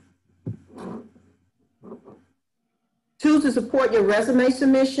 Tools to support your resume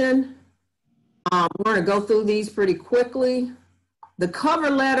submission. We're going to go through these pretty quickly. The cover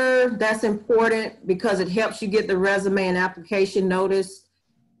letter, that's important because it helps you get the resume and application notice.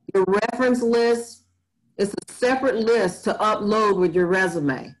 Your reference list is a separate list to upload with your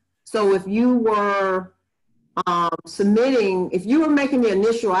resume. So if you were if you were making the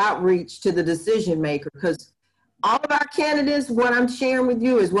initial outreach to the decision maker, because all of our candidates, what I'm sharing with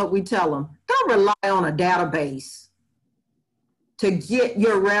you is what we tell them. Don't rely on a database to get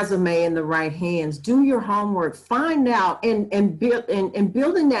your resume in the right hands. Do your homework, find out, and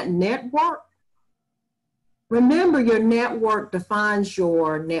building that network. Remember, your network defines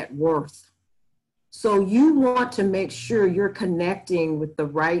your net worth. So you want to make sure you're connecting with the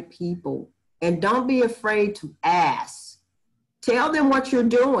right people, and don't be afraid to ask. Tell them what you're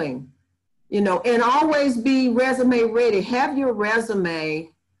doing, and always be resume ready. Have your resume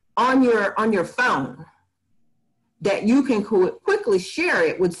on your phone, that you can quickly share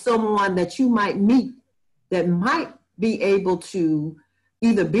it with someone that you might meet that might be able to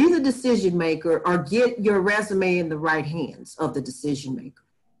either be the decision maker or get your resume in the right hands of the decision maker.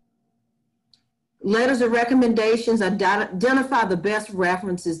 Letters of recommendations, identify the best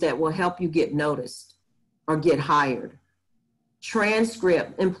references that will help you get noticed or get hired.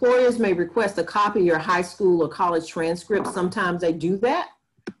 Transcript, employers may request a copy of your high school or college transcript. Sometimes they do that.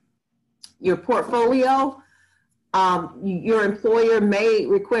 Your portfolio, your employer may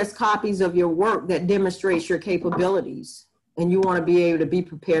request copies of your work that demonstrates your capabilities, and you want to be able to be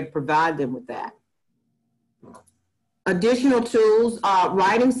prepared to provide them with that. Additional tools,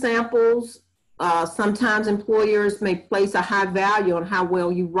 writing samples. Sometimes employers may place a high value on how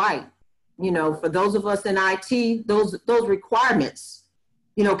well you write. For those of us in IT, those requirements,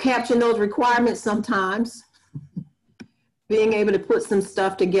 capturing those requirements sometimes, being able to put some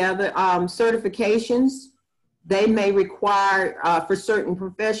stuff together. Certifications, they may require for certain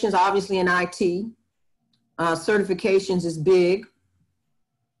professions, obviously in IT, certifications is big.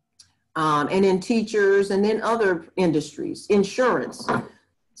 And in teachers and then other industries, insurance.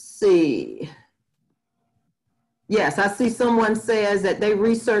 See. Yes, I see someone says that they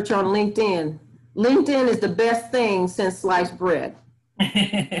research on LinkedIn. LinkedIn is the best thing since sliced bread.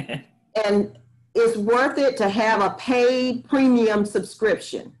 And it's worth it to have a paid premium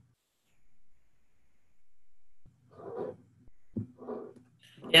subscription.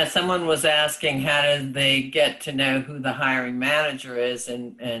 Yeah, someone was asking how did they get to know who the hiring manager is,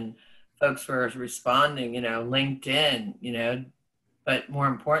 and folks were responding, LinkedIn, but more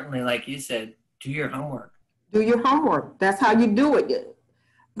importantly, like you said, do your homework. Do your homework. That's how you do it.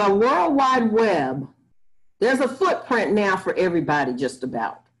 The World Wide Web, there's a footprint now for everybody just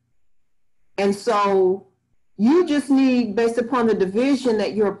about. And so you just need, based upon the division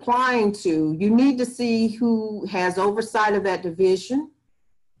that you're applying to, you need to see who has oversight of that division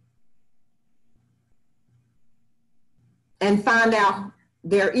and find out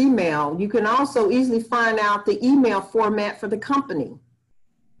their email. You can also easily find out the email format for the company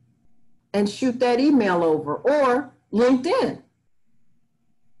and shoot that email over, or LinkedIn.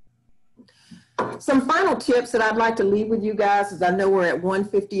 Some final tips that I'd like to leave with you guys, as I know we're at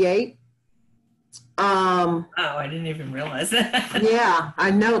 1:58. Oh, I didn't even realize that. Yeah,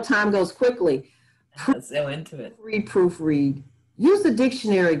 I know time goes quickly. I'm so into it. Proofread. Use the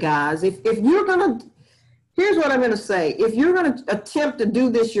dictionary, guys. If you're gonna, here's what I'm gonna say. If you're gonna attempt to do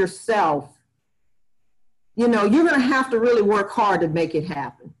this yourself, you're gonna have to really work hard to make it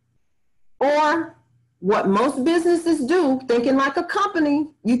happen. Or what most businesses do, thinking like a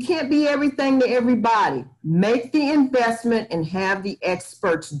company, you can't be everything to everybody. Make the investment and have the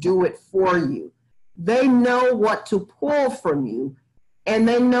experts do it for you. They know what to pull from you, and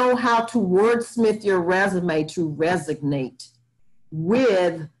they know how to wordsmith your resume to resonate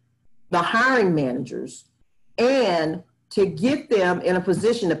with the hiring managers and to get them in a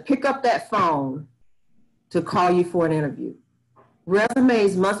position to pick up that phone to call you for an interview.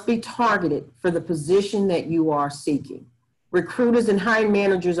 Resumes must be targeted for the position that you are seeking. Recruiters and hiring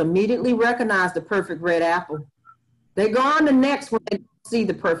managers immediately recognize the perfect red apple. They go on to next when they see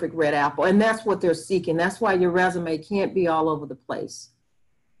the perfect red apple, and that's what they're seeking. That's why your resume can't be all over the place.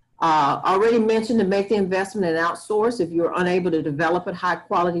 Already mentioned to make the investment and outsource if you're unable to develop a high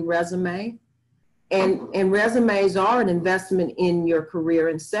quality resume. And resumes are an investment in your career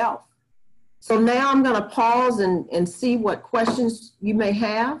and self. So now I'm going to pause and see what questions you may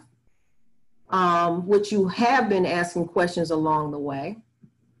have, which you have been asking questions along the way.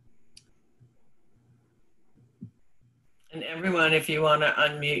 And everyone, if you want to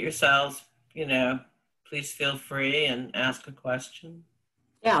unmute yourselves, please feel free and ask a question.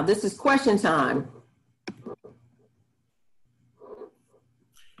 Yeah, this is question time.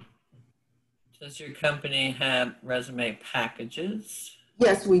 Does your company have resume packages?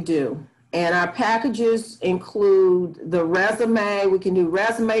 Yes, we do. And our packages include the resume. We can do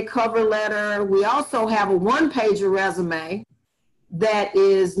resume, cover letter. We also have a one-pager resume that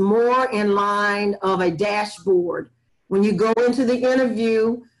is more in line of a dashboard. When you go into the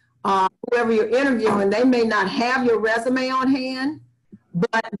interview, whoever you're interviewing, they may not have your resume on hand,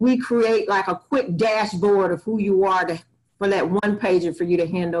 but we create like a quick dashboard of who you are for that one pager for you to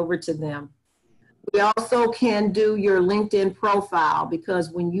hand over to them. We also can do your LinkedIn profile, because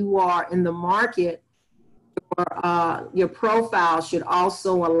when you are in the market, your profile should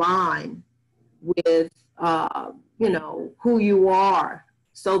also align with, who you are,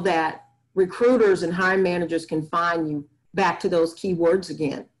 so that recruiters and hiring managers can find you. Back to those keywords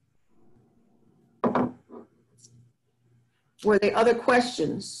again. Were there other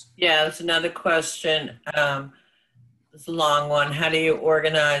questions? Yeah, that's another question. It's a long one. How do you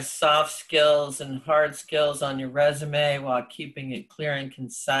organize soft skills and hard skills on your resume while keeping it clear and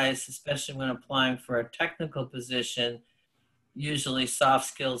concise, especially when applying for a technical position? Usually soft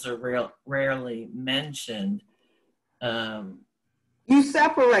skills are rarely mentioned. You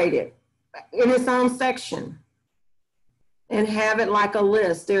separate it in its own section and have it like a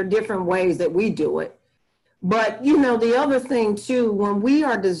list. There are different ways that we do it. But, the other thing too, when we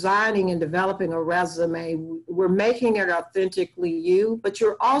are designing and developing a resume, we're making it authentically you, but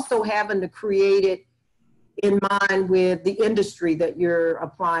you're also having to create it in mind with the industry that you're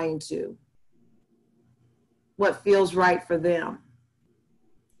applying to. What feels right for them.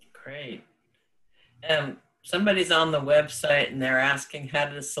 Great. Somebody's on the website and they're asking how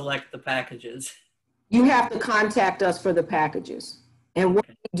to select the packages. You have to contact us for the packages. And what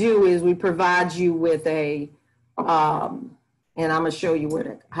we do is we provide you with and I'm going to show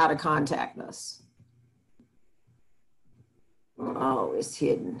you how to contact us. Oh, it's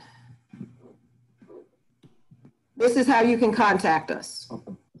hidden. This is how you can contact us.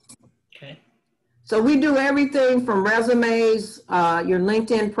 Okay. So we do everything from resumes, your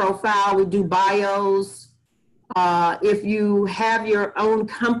LinkedIn profile, we do bios. If you have your own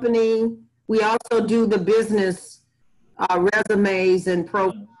company, we also do the business resumes and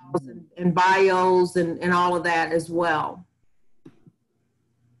profiles and bios and all of that as well.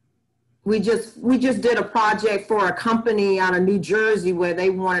 We just did a project for a company out of New Jersey where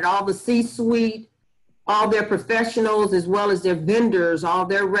they wanted all the C-suite, all their professionals, as well as their vendors, all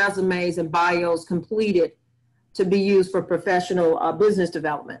their resumes and bios completed to be used for professional business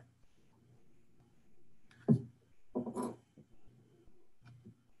development.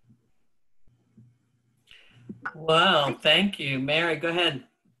 Wow, thank you. Mary, go ahead.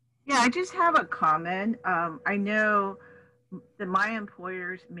 Yeah, I just have a comment. I know that my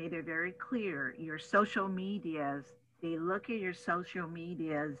employers made it very clear, your social medias, they look at your social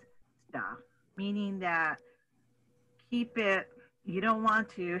medias stuff, meaning that keep it, you don't want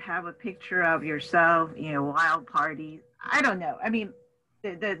to have a picture of yourself, wild parties. I don't know. I mean,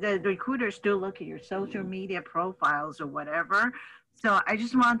 the recruiters still look at your social media profiles or whatever. So I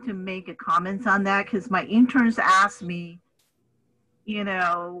just want to make a comment on that, because my interns asked me,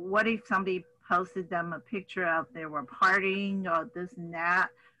 what if somebody posted them a picture of they were partying or this and that?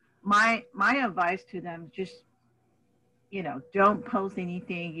 My advice to them, just, don't post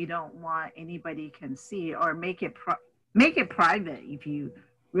anything you don't want anybody can see, or make it private if you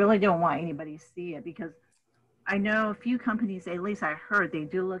really don't want anybody to see it, because I know a few companies, at least I heard, they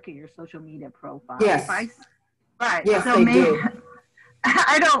do look at your social media profile. Yes. Right. Yes, so they maybe, do.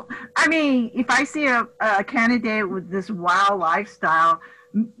 If I see a candidate with this wild lifestyle,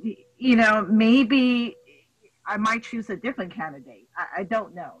 maybe I might choose a different candidate. I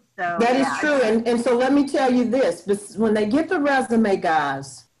don't know. So that is true. And so let me tell you this, when they get the resume,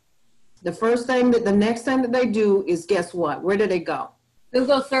 guys, the next thing that they do is, guess what? Where do they go?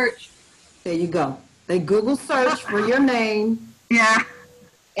 Google search. There you go. They Google search for your name. Yeah.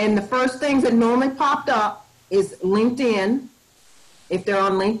 And the first things that normally popped up is LinkedIn, if they're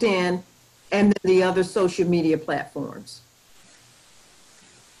on LinkedIn, and then the other social media platforms.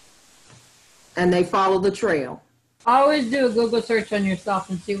 And they follow the trail. Always do a Google search on yourself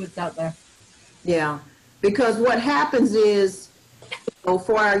and see what's out there. Yeah, because what happens is,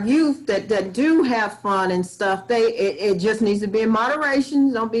 for our youth that do have fun and stuff, it just needs to be in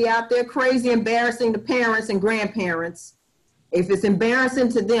moderation. Don't be out there crazy, embarrassing to parents and grandparents. If it's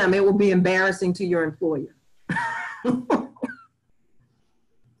embarrassing to them, it will be embarrassing to your employer.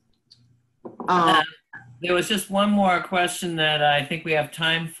 There was just one more question that I think we have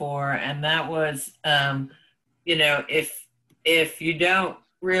time for, and that was, if you don't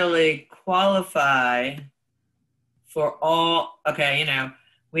really qualify for all,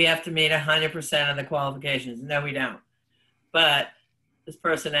 we have to meet 100% of the qualifications. No, we don't. But this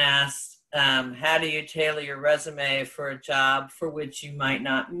person asked, how do you tailor your resume for a job for which you might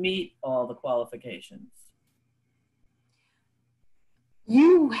not meet all the qualifications?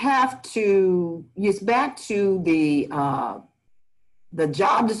 You have to, it's back to the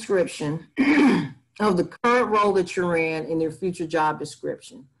job description of the current role that you're in and your future job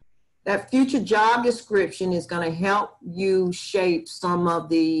description. That future job description is going to help you shape some of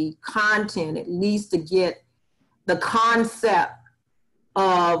the content, at least to get the concept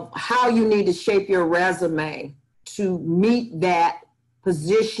of how you need to shape your resume to meet that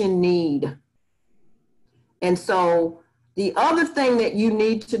position need. And so the other thing that you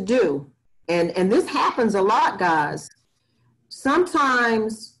need to do, and this happens a lot, guys,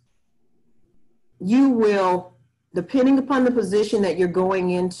 sometimes you will, depending upon the position that you're going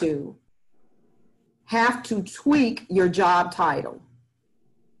into, have to tweak your job title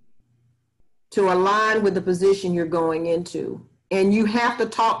to align with the position you're going into. And you have to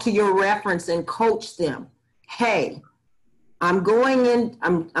talk to your reference and coach them. Hey,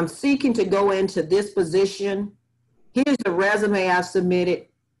 I'm seeking to go into this position. Here's the resume I submitted.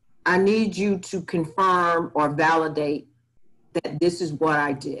 I need you to confirm or validate that this is what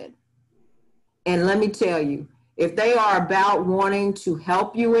I did. And let me tell you, if they are about wanting to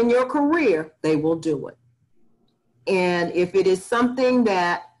help you in your career, they will do it. And if it is something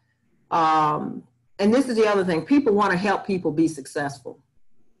that, and this is the other thing, people want to help people be successful.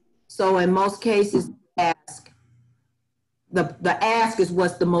 So in most cases, the ask is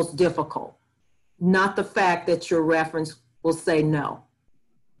what's the most difficult, not the fact that your reference will say no.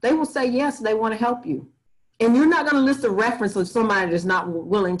 They will say yes, they want to help you. And you're not going to list a reference of somebody that's not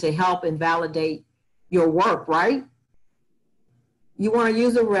willing to help and validate your work, right? You want to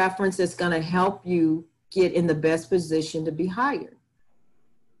use a reference that's going to help you get in the best position to be hired.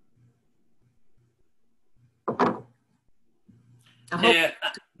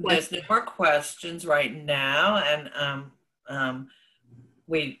 There's no more questions right now, and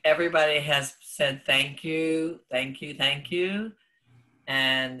everybody has said thank you,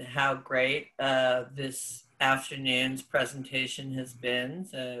 and how great this afternoon's presentation has been.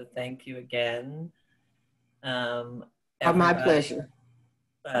 So thank you again. My pleasure.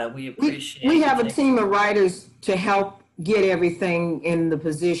 We appreciate. We have a team of writers to help get everything in the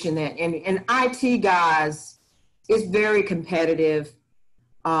position that, and IT guys, it's very competitive.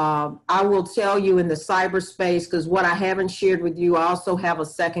 I will tell you in the cyberspace, because what I haven't shared with you, I also have a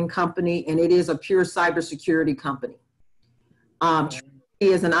second company, and it is a pure cybersecurity company. It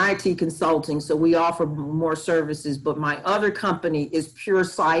is an IT consulting, so we offer more services, but my other company is pure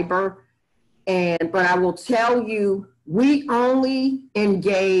cyber. But I will tell you, we only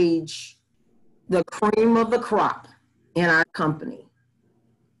engage the cream of the crop in our company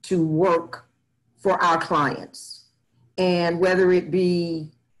to work for our clients. And whether it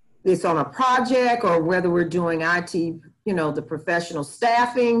be it's on a project or whether we're doing IT, the professional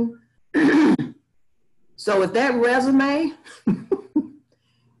staffing. So if that resume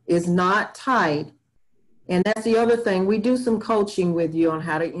is not tight, and that's the other thing, we do some coaching with you on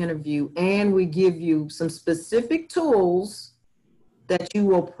how to interview, and we give you some specific tools that you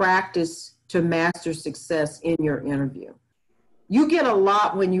will practice to master success in your interview. You get a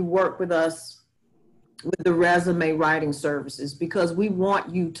lot when you work with us with the resume writing services, because we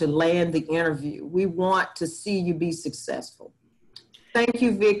want you to land the interview. We want to see you be successful. Thank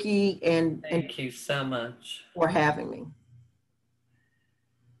you, Vicki, and thank you so much for having me.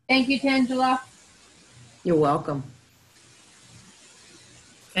 Thank you, Tangela. You're welcome.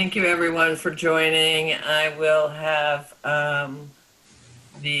 Thank you, everyone, for joining. I will have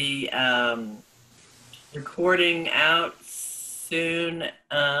the recording out soon.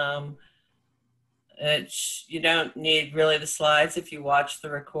 You don't need really the slides if you watch the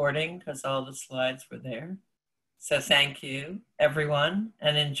recording, because all the slides were there. So thank you, everyone,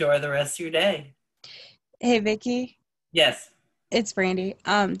 and enjoy the rest of your day. Hey, Vicki. Yes. It's Brandy.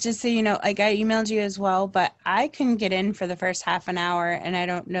 Just so you know, I emailed you as well, but I couldn't get in for the first half an hour, and I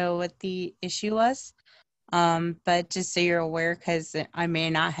don't know what the issue was. But just so you're aware, because I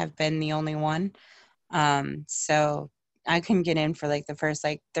may not have been the only one. So I couldn't get in for the first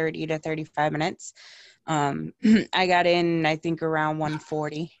 30 to 35 minutes. I got in, I think, around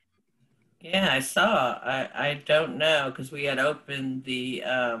 1:40. Yeah, I saw. I don't know, because we had opened the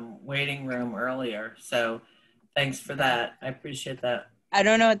waiting room earlier. So thanks for that. I appreciate that. I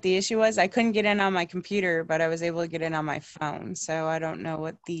don't know what the issue was. I couldn't get in on my computer, but I was able to get in on my phone. So I don't know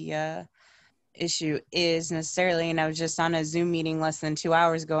what the issue is necessarily. And I was just on a Zoom meeting less than 2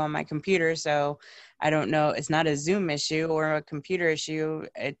 hours ago on my computer. So I don't know, it's not a Zoom issue or a computer issue.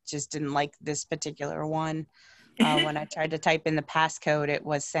 It just didn't like this particular one. When I tried to type in the passcode, it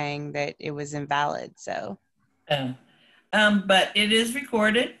was saying that it was invalid. So, but it is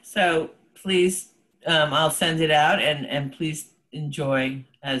recorded, so please, I'll send it out, and please enjoy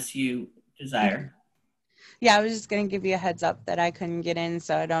as you desire. Yeah, I was just going to give you a heads up that I couldn't get in,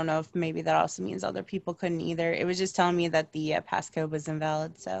 so I don't know if maybe that also means other people couldn't either. It was just telling me that the passcode was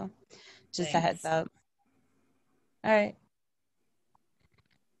invalid, so just a heads up. All right.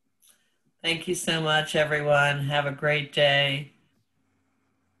 Thank you so much, everyone. Have a great day.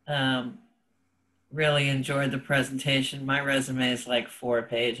 Really enjoyed the presentation. My resume is like 4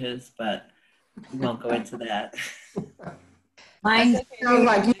 pages, but we won't go into that. Mine sounds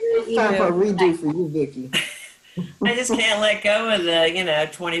like it's time for a redo for you, Vicki. I just can't let go of the,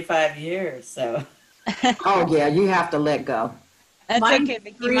 25 years. So. Oh yeah, you have to let go. That's okay,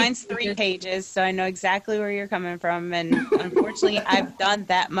 Vicki. Mine's 3 pages, so I know exactly where you're coming from. And unfortunately, I've done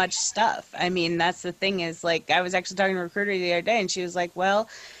that much stuff. I mean, that's the thing is, like, I was actually talking to a recruiter the other day, and she was like, well,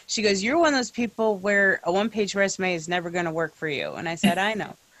 she goes, you're one of those people where a 1-page resume is never going to work for you. And I said, I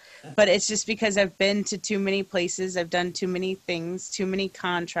know. But it's just because I've been to too many places. I've done too many things, too many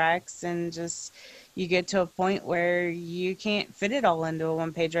contracts, and just you get to a point where you can't fit it all into a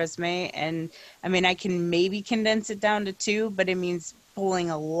 1-page resume. And I mean, I can maybe condense it down to 2, but it means pulling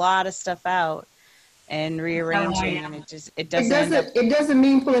a lot of stuff out and rearranging, and it doesn't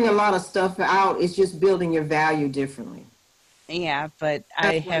mean pulling a lot of stuff out. It's just building your value differently. Yeah, but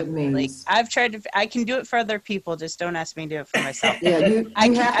I've tried to, I can do it for other people, just don't ask me to do it for myself. Yeah, I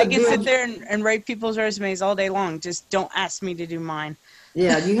can sit there and write people's resumes all day long, just don't ask me to do mine.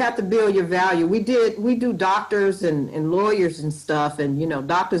 Yeah, you have to build your value. We do doctors and lawyers and stuff, and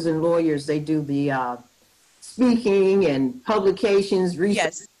doctors and lawyers, they do the speaking and publications,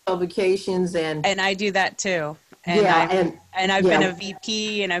 research publications, and I do that too. And I've been a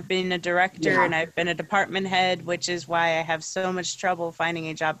VP, and I've been a director, and I've been a department head, which is why I have so much trouble finding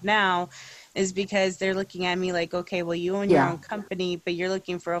a job now, is because they're looking at me like, okay, well, you own your own company, but you're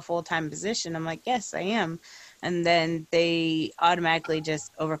looking for a full-time position. I'm like, yes, I am. And then they automatically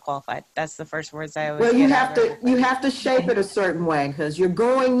just overqualified. That's the first words I always you have to shape it a certain way, because you're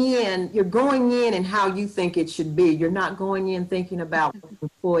going in and how you think it should be. You're not going in thinking about what the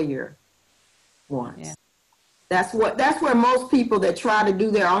employer wants. Yeah. That's where most people that try to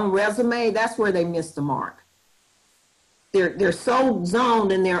do their own resume, that's where they miss the mark. They're so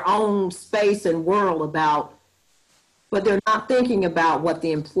zoned in their own space and world but they're not thinking about what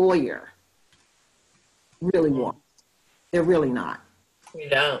the employer really wants. They're really not. You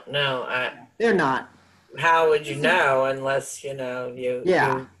don't know. They're not. How would you know unless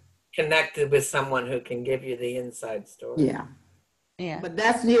you connected with someone who can give you the inside story? Yeah. Yeah. But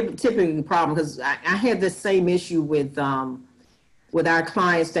that's typically the problem, because I had this same issue with our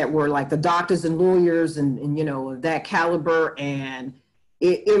clients that were like the doctors and lawyers and that caliber, and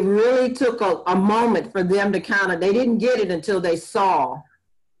it really took a moment for them to they didn't get it until they saw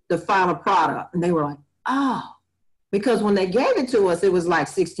the final product, and they were like, oh, because when they gave it to us, it was like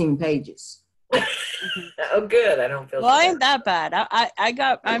 16 pages. Oh, good. I don't feel. Well, I ain't that bad.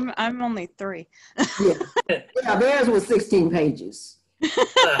 I'm only 3. Yeah, theirs was 16 pages.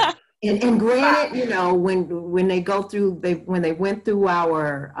 And granted, when they go through, when they went through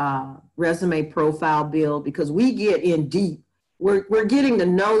our resume profile build, because we get in deep, we're getting to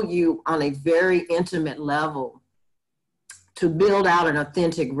know you on a very intimate level to build out an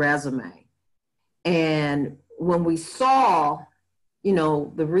authentic resume. And when we saw,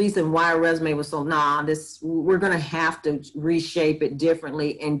 the reason why our resume was so, we're going to have to reshape it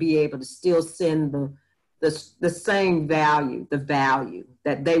differently and be able to still send the same value, the value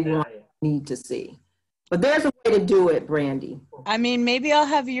that they need to see. But there's a way to do it, Brandy. I mean, maybe I'll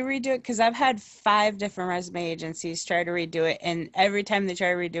have you redo it, because I've had 5 different resume agencies try to redo it, and every time they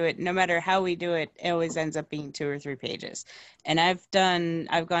try to redo it, no matter how we do it, it always ends up being 2 or 3 pages. And I've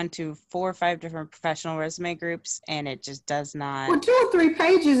gone to 4 or 5 different professional resume groups, and it just does not. Well, 2 or 3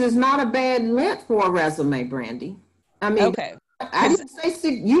 pages is not a bad length for a resume, Brandy. I mean, okay. You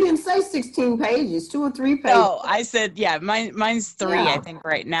didn't say 16 pages, 2 or 3 pages. No, I said, mine's 3, I think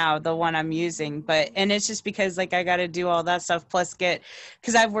right now, the one I'm using, and it's just because I got to do all that stuff, plus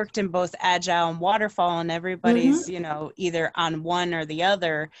because I've worked in both Agile and Waterfall, and everybody's, either on one or the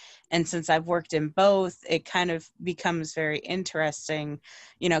other. And since I've worked in both, it kind of becomes very interesting,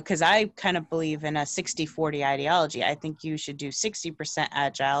 because I kind of believe in a 60-40 ideology. I think you should do 60%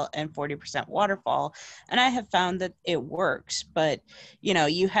 Agile and 40% Waterfall. And I have found that it works, but,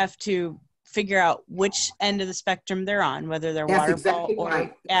 you have to figure out which end of the spectrum they're on, whether they're Waterfall or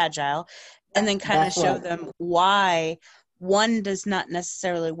Agile. and then kind of That's show right. them why one does not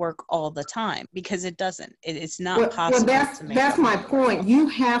necessarily work all the time, because it doesn't. It's not possible to make That's them my all work. point. You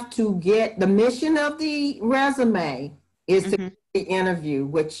have to get the mission of the resume is to Mhm. get the interview,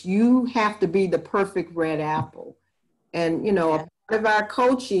 which you have to be the perfect red apple. And you know, Yeah. a part of our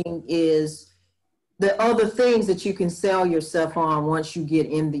coaching is the other things that you can sell yourself on once you get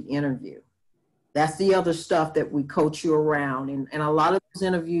in the interview. That's the other stuff that we coach you around. And a lot of those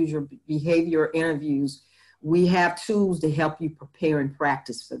interviews, your behavior interviews, we have tools to help you prepare and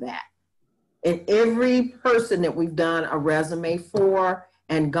practice for that. And every person that we've done a resume for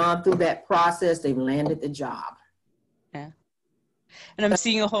and gone through that process, they've landed the job. Yeah. And I'm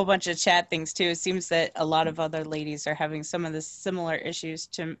seeing a whole bunch of chat things too. It seems that a lot of other ladies are having some of the similar issues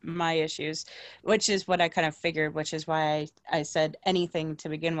to my issues, which is what I kind of figured, which is why I said anything to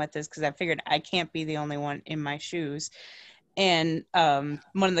begin with, is because I figured I can't be the only one in my shoes. And one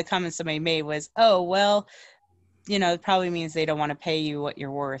of the comments somebody made was, oh, well, you know, it probably means they don't want to pay you what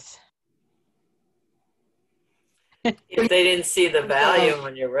you're worth. If they didn't see the value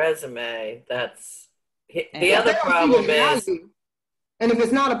on your resume, that's the Yeah. other problem is And if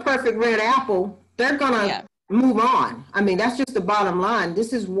it's not a perfect red apple, they're gonna Yeah. move on. I mean, that's just the bottom line.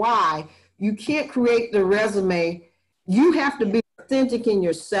 This is why you can't create the resume. You have to be authentic in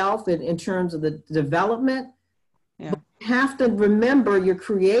yourself in terms of the development. Yeah. But you have to remember you're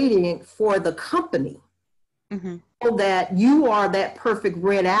creating it for the company. Mm-hmm. So that you are that perfect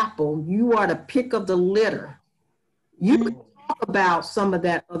red apple. You are the pick of the litter. You can talk about some of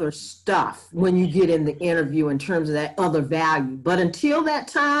that other stuff when you get in the interview in terms of that other value. But until that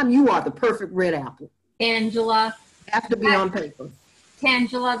time, you are the perfect red apple. Tangela, Have to be on paper.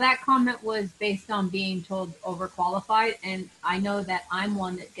 Tangela, that comment was based on being told overqualified, and I know that I'm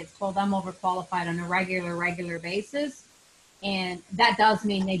one that gets told I'm overqualified on a regular basis, and that does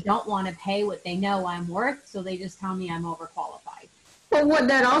mean they don't want to pay what they know I'm worth, so they just tell me I'm overqualified. But what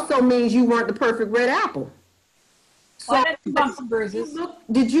that also means, you weren't the perfect red apple. So I did bumps and bruises.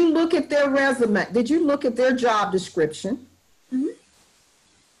 Did you look at their resume? Did you look at their job description? Mm-hmm.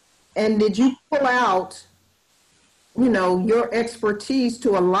 And did you pull out, you know, your expertise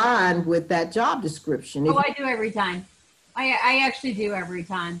to align with that job description? Oh, I do every time. I actually do every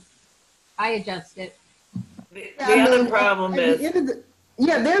time. I adjust it. the other problem is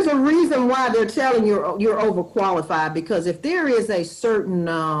Yeah, there's a reason why they're telling you you're overqualified, because if there is a certain,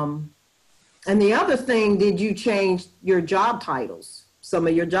 and the other thing, did you change your job titles? Some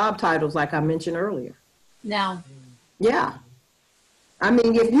of your job titles, like I mentioned earlier. No. Yeah. I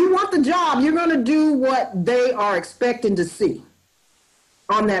mean, if you want the job, you're going to do what they are expecting to see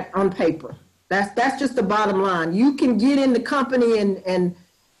on paper. That's just the bottom line. You can get in the company and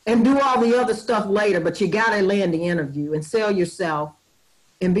do all the other stuff later, but you got to land the interview and sell yourself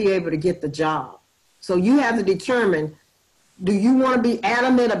and be able to get the job. So you have to determine, do you want to be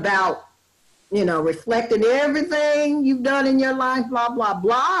adamant about, you know, reflecting everything you've done in your life, blah, blah,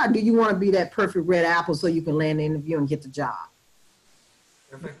 blah, or do you want to be that perfect red apple so you can land the interview and get the job?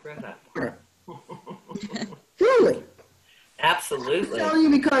 perfect red apple. Truly. Absolutely. I'm telling you,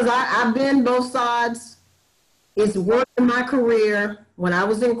 because I've been both sides. It's worked in my career. When I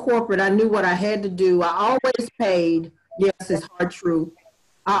was in corporate, I knew what I had to do. I always paid. Yes, it's hard truth.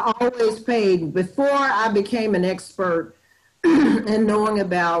 I always paid. Before I became an expert in knowing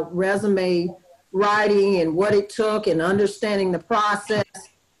about resume writing and what it took and understanding the process,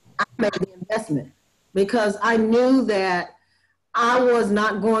 I made the investment because I knew that I was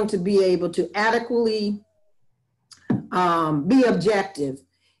not going to be able to adequately be objective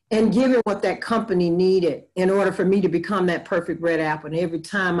and given what that company needed in order for me to become that perfect red apple. And every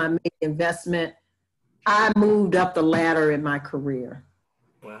time I made the investment, I moved up the ladder in my career.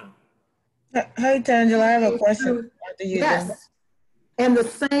 Wow. Hey, Tangela, I have a question. Yes. And the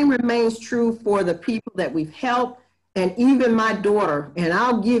same remains true for the people that we've helped and even my daughter. And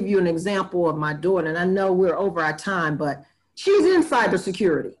I'll give you an example of my daughter. And I know we're over our time, but she's in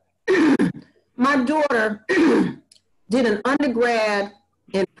cybersecurity. My daughter did an undergrad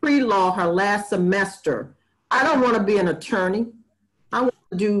in pre-law her last semester. I don't want to be an attorney. I want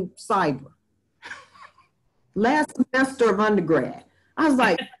to do cyber. Last semester of undergrad. I was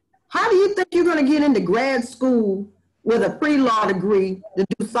like, how do you think you're going to get into grad school with a pre-law degree to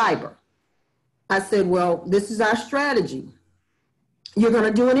do cyber? I said, well, this is our strategy. You're going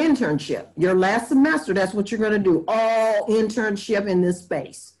to do an internship. Your last semester, that's what you're going to do, all internship in this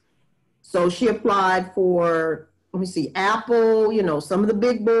space. So she applied for, let me see, Apple, you know, some of the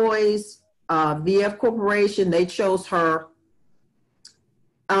big boys, VF Corporation, they chose her.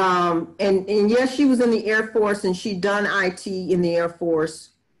 And yes, she was in the Air Force and she'd done IT in the Air Force.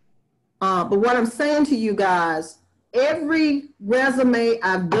 But what I'm saying to you guys, every resume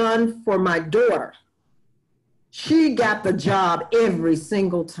I've done for my daughter, she got the job every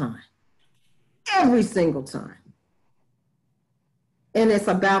single time. Every single time. And it's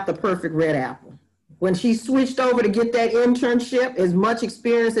about the perfect red apple. When she switched over to get that internship, as much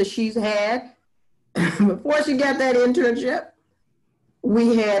experience as she's had, before she got that internship,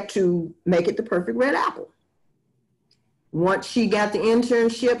 we had to make it the perfect red apple. Once she got the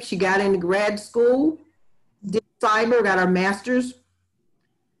internship, she got into grad school, did cyber, got her master's,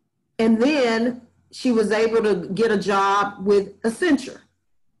 and then she was able to get a job with Accenture.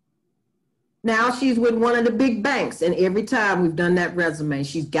 Now she's with one of the big banks, and every time we've done that resume,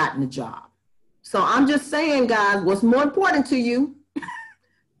 she's gotten a job. So I'm just saying, guys, what's more important to you?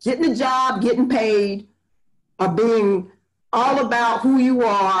 Getting a job, getting paid, or being all about who you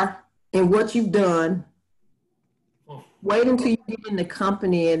are and what you've done. Wait until you get in the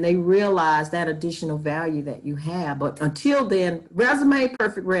company and they realize that additional value that you have. But until then, resume,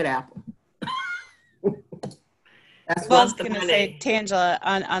 perfect red apple. That's Well, I was the going to money. say, Tangela,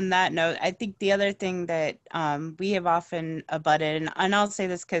 on that note, I think the other thing that we have often abutted, and I'll say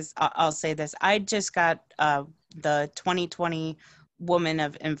this because I'll say this, I just got the 2020 Woman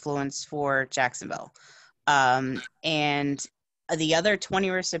of Influence for Jacksonville. And the other 20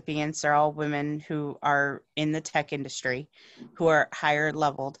 recipients are all women who are in the tech industry, who are higher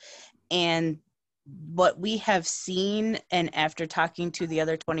leveled. And what we have seen, and after talking to the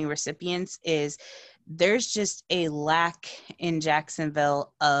other 20 recipients, is there's just a lack in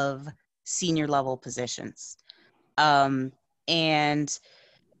Jacksonville of senior level positions. And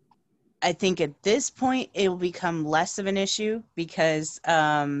I think at this point, it will become less of an issue because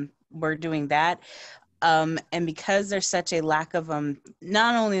we're doing that. And because there's such a lack of them,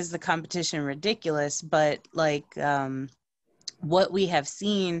 not only is the competition ridiculous, but like what we have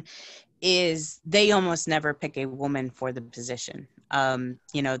seen is they almost never pick a woman for the position.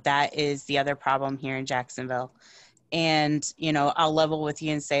 That is the other problem here in Jacksonville. And, I'll level with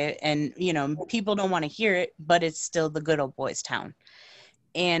you and say it. And, people don't want to hear it, but it's still the good old boys town.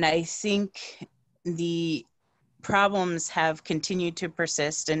 And I think the problems have continued to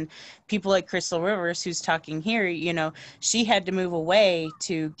persist, and people like Crystal Rivers, who's talking here, she had to move away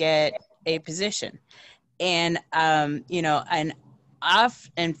to get a position. And, and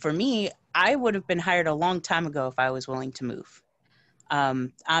for me, I would have been hired a long time ago if I was willing to move.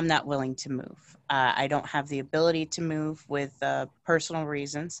 I'm not willing to move. I don't have the ability to move with personal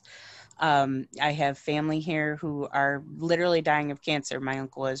reasons. I have family here who are literally dying of cancer. My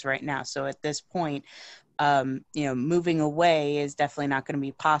uncle is right now. So at this point, moving away is definitely not going to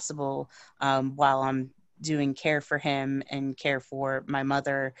be possible while I'm doing care for him and care for my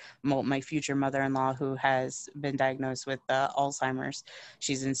mother, my future mother-in-law, who has been diagnosed with Alzheimer's.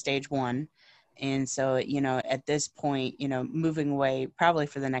 She's in stage 1. And so, at this point, moving away probably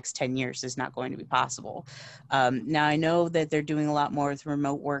for the next 10 years is not going to be possible. Now, I know that they're doing a lot more with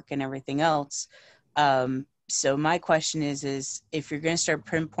remote work and everything else. So my question is if you're going to start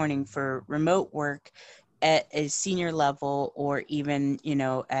pinpointing for remote work at a senior level or even,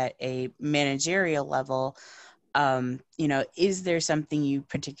 at a managerial level, is there something you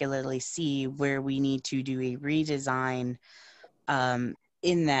particularly see where we need to do a redesign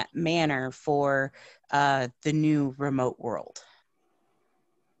in that manner for the new remote world?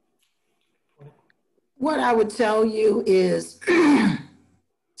 What I would tell you is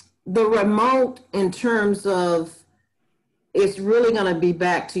the remote, in terms of, it's really going to be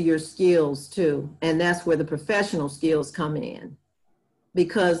back to your skills too. And that's where the professional skills come in,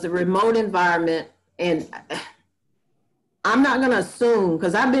 because the remote environment, and I'm not going to assume,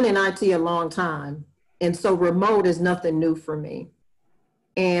 because I've been in IT a long time. And so remote is nothing new for me.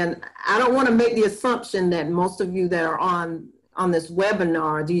 And I don't want to make the assumption that most of you that are on this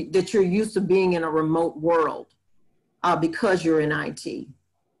webinar, that you're used to being in a remote world because you're in IT.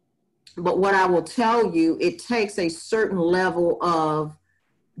 But what I will tell you, it takes a certain level of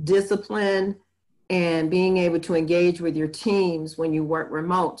discipline and being able to engage with your teams when you work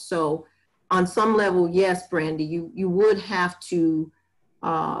remote. So on some level, yes, Brandy, you would have to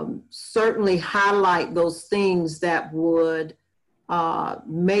certainly highlight those things that would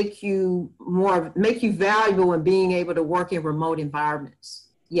make you valuable in being able to work in remote environments.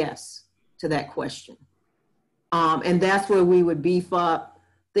 Yes, to that question. And that's where we would beef up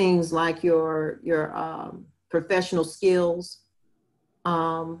things like your professional skills,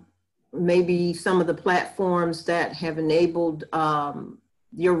 maybe some of the platforms that have enabled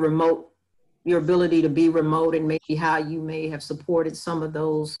your ability to be remote, and maybe how you may have supported some of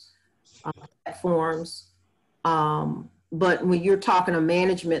those platforms. but when you're talking a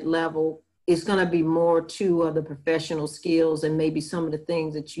management level, it's going to be more to the professional skills and maybe some of the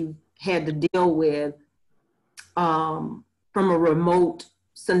things that you had to deal with from a remote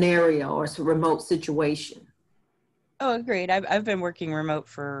scenario or a remote situation. Oh, agreed. I've been working remote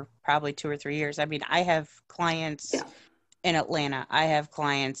for probably 2 or 3 years. I mean, I have clients in Atlanta. I have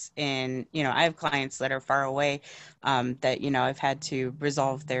clients in, I have clients that are far away that, I've had to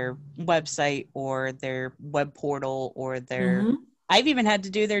resolve their website or their web portal or their, I've even had to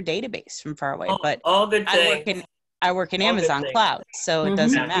do their database from far away, but all good things. I work in All good Amazon things. Cloud, so it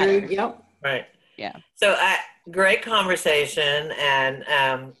doesn't matter. Yep. Right. Yeah. So great conversation,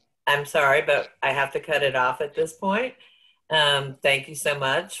 and I'm sorry, but I have to cut it off at this point. Thank you so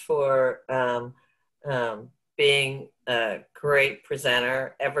much for being a great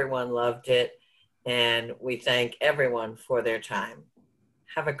presenter. Everyone loved it, and we thank everyone for their time.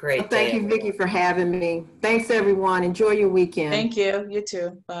 Have a great day. Thank you, Vicki, for having me. Thanks, everyone. Enjoy your weekend. Thank you. You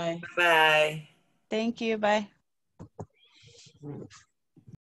too. Bye. Bye. Thank you. Bye.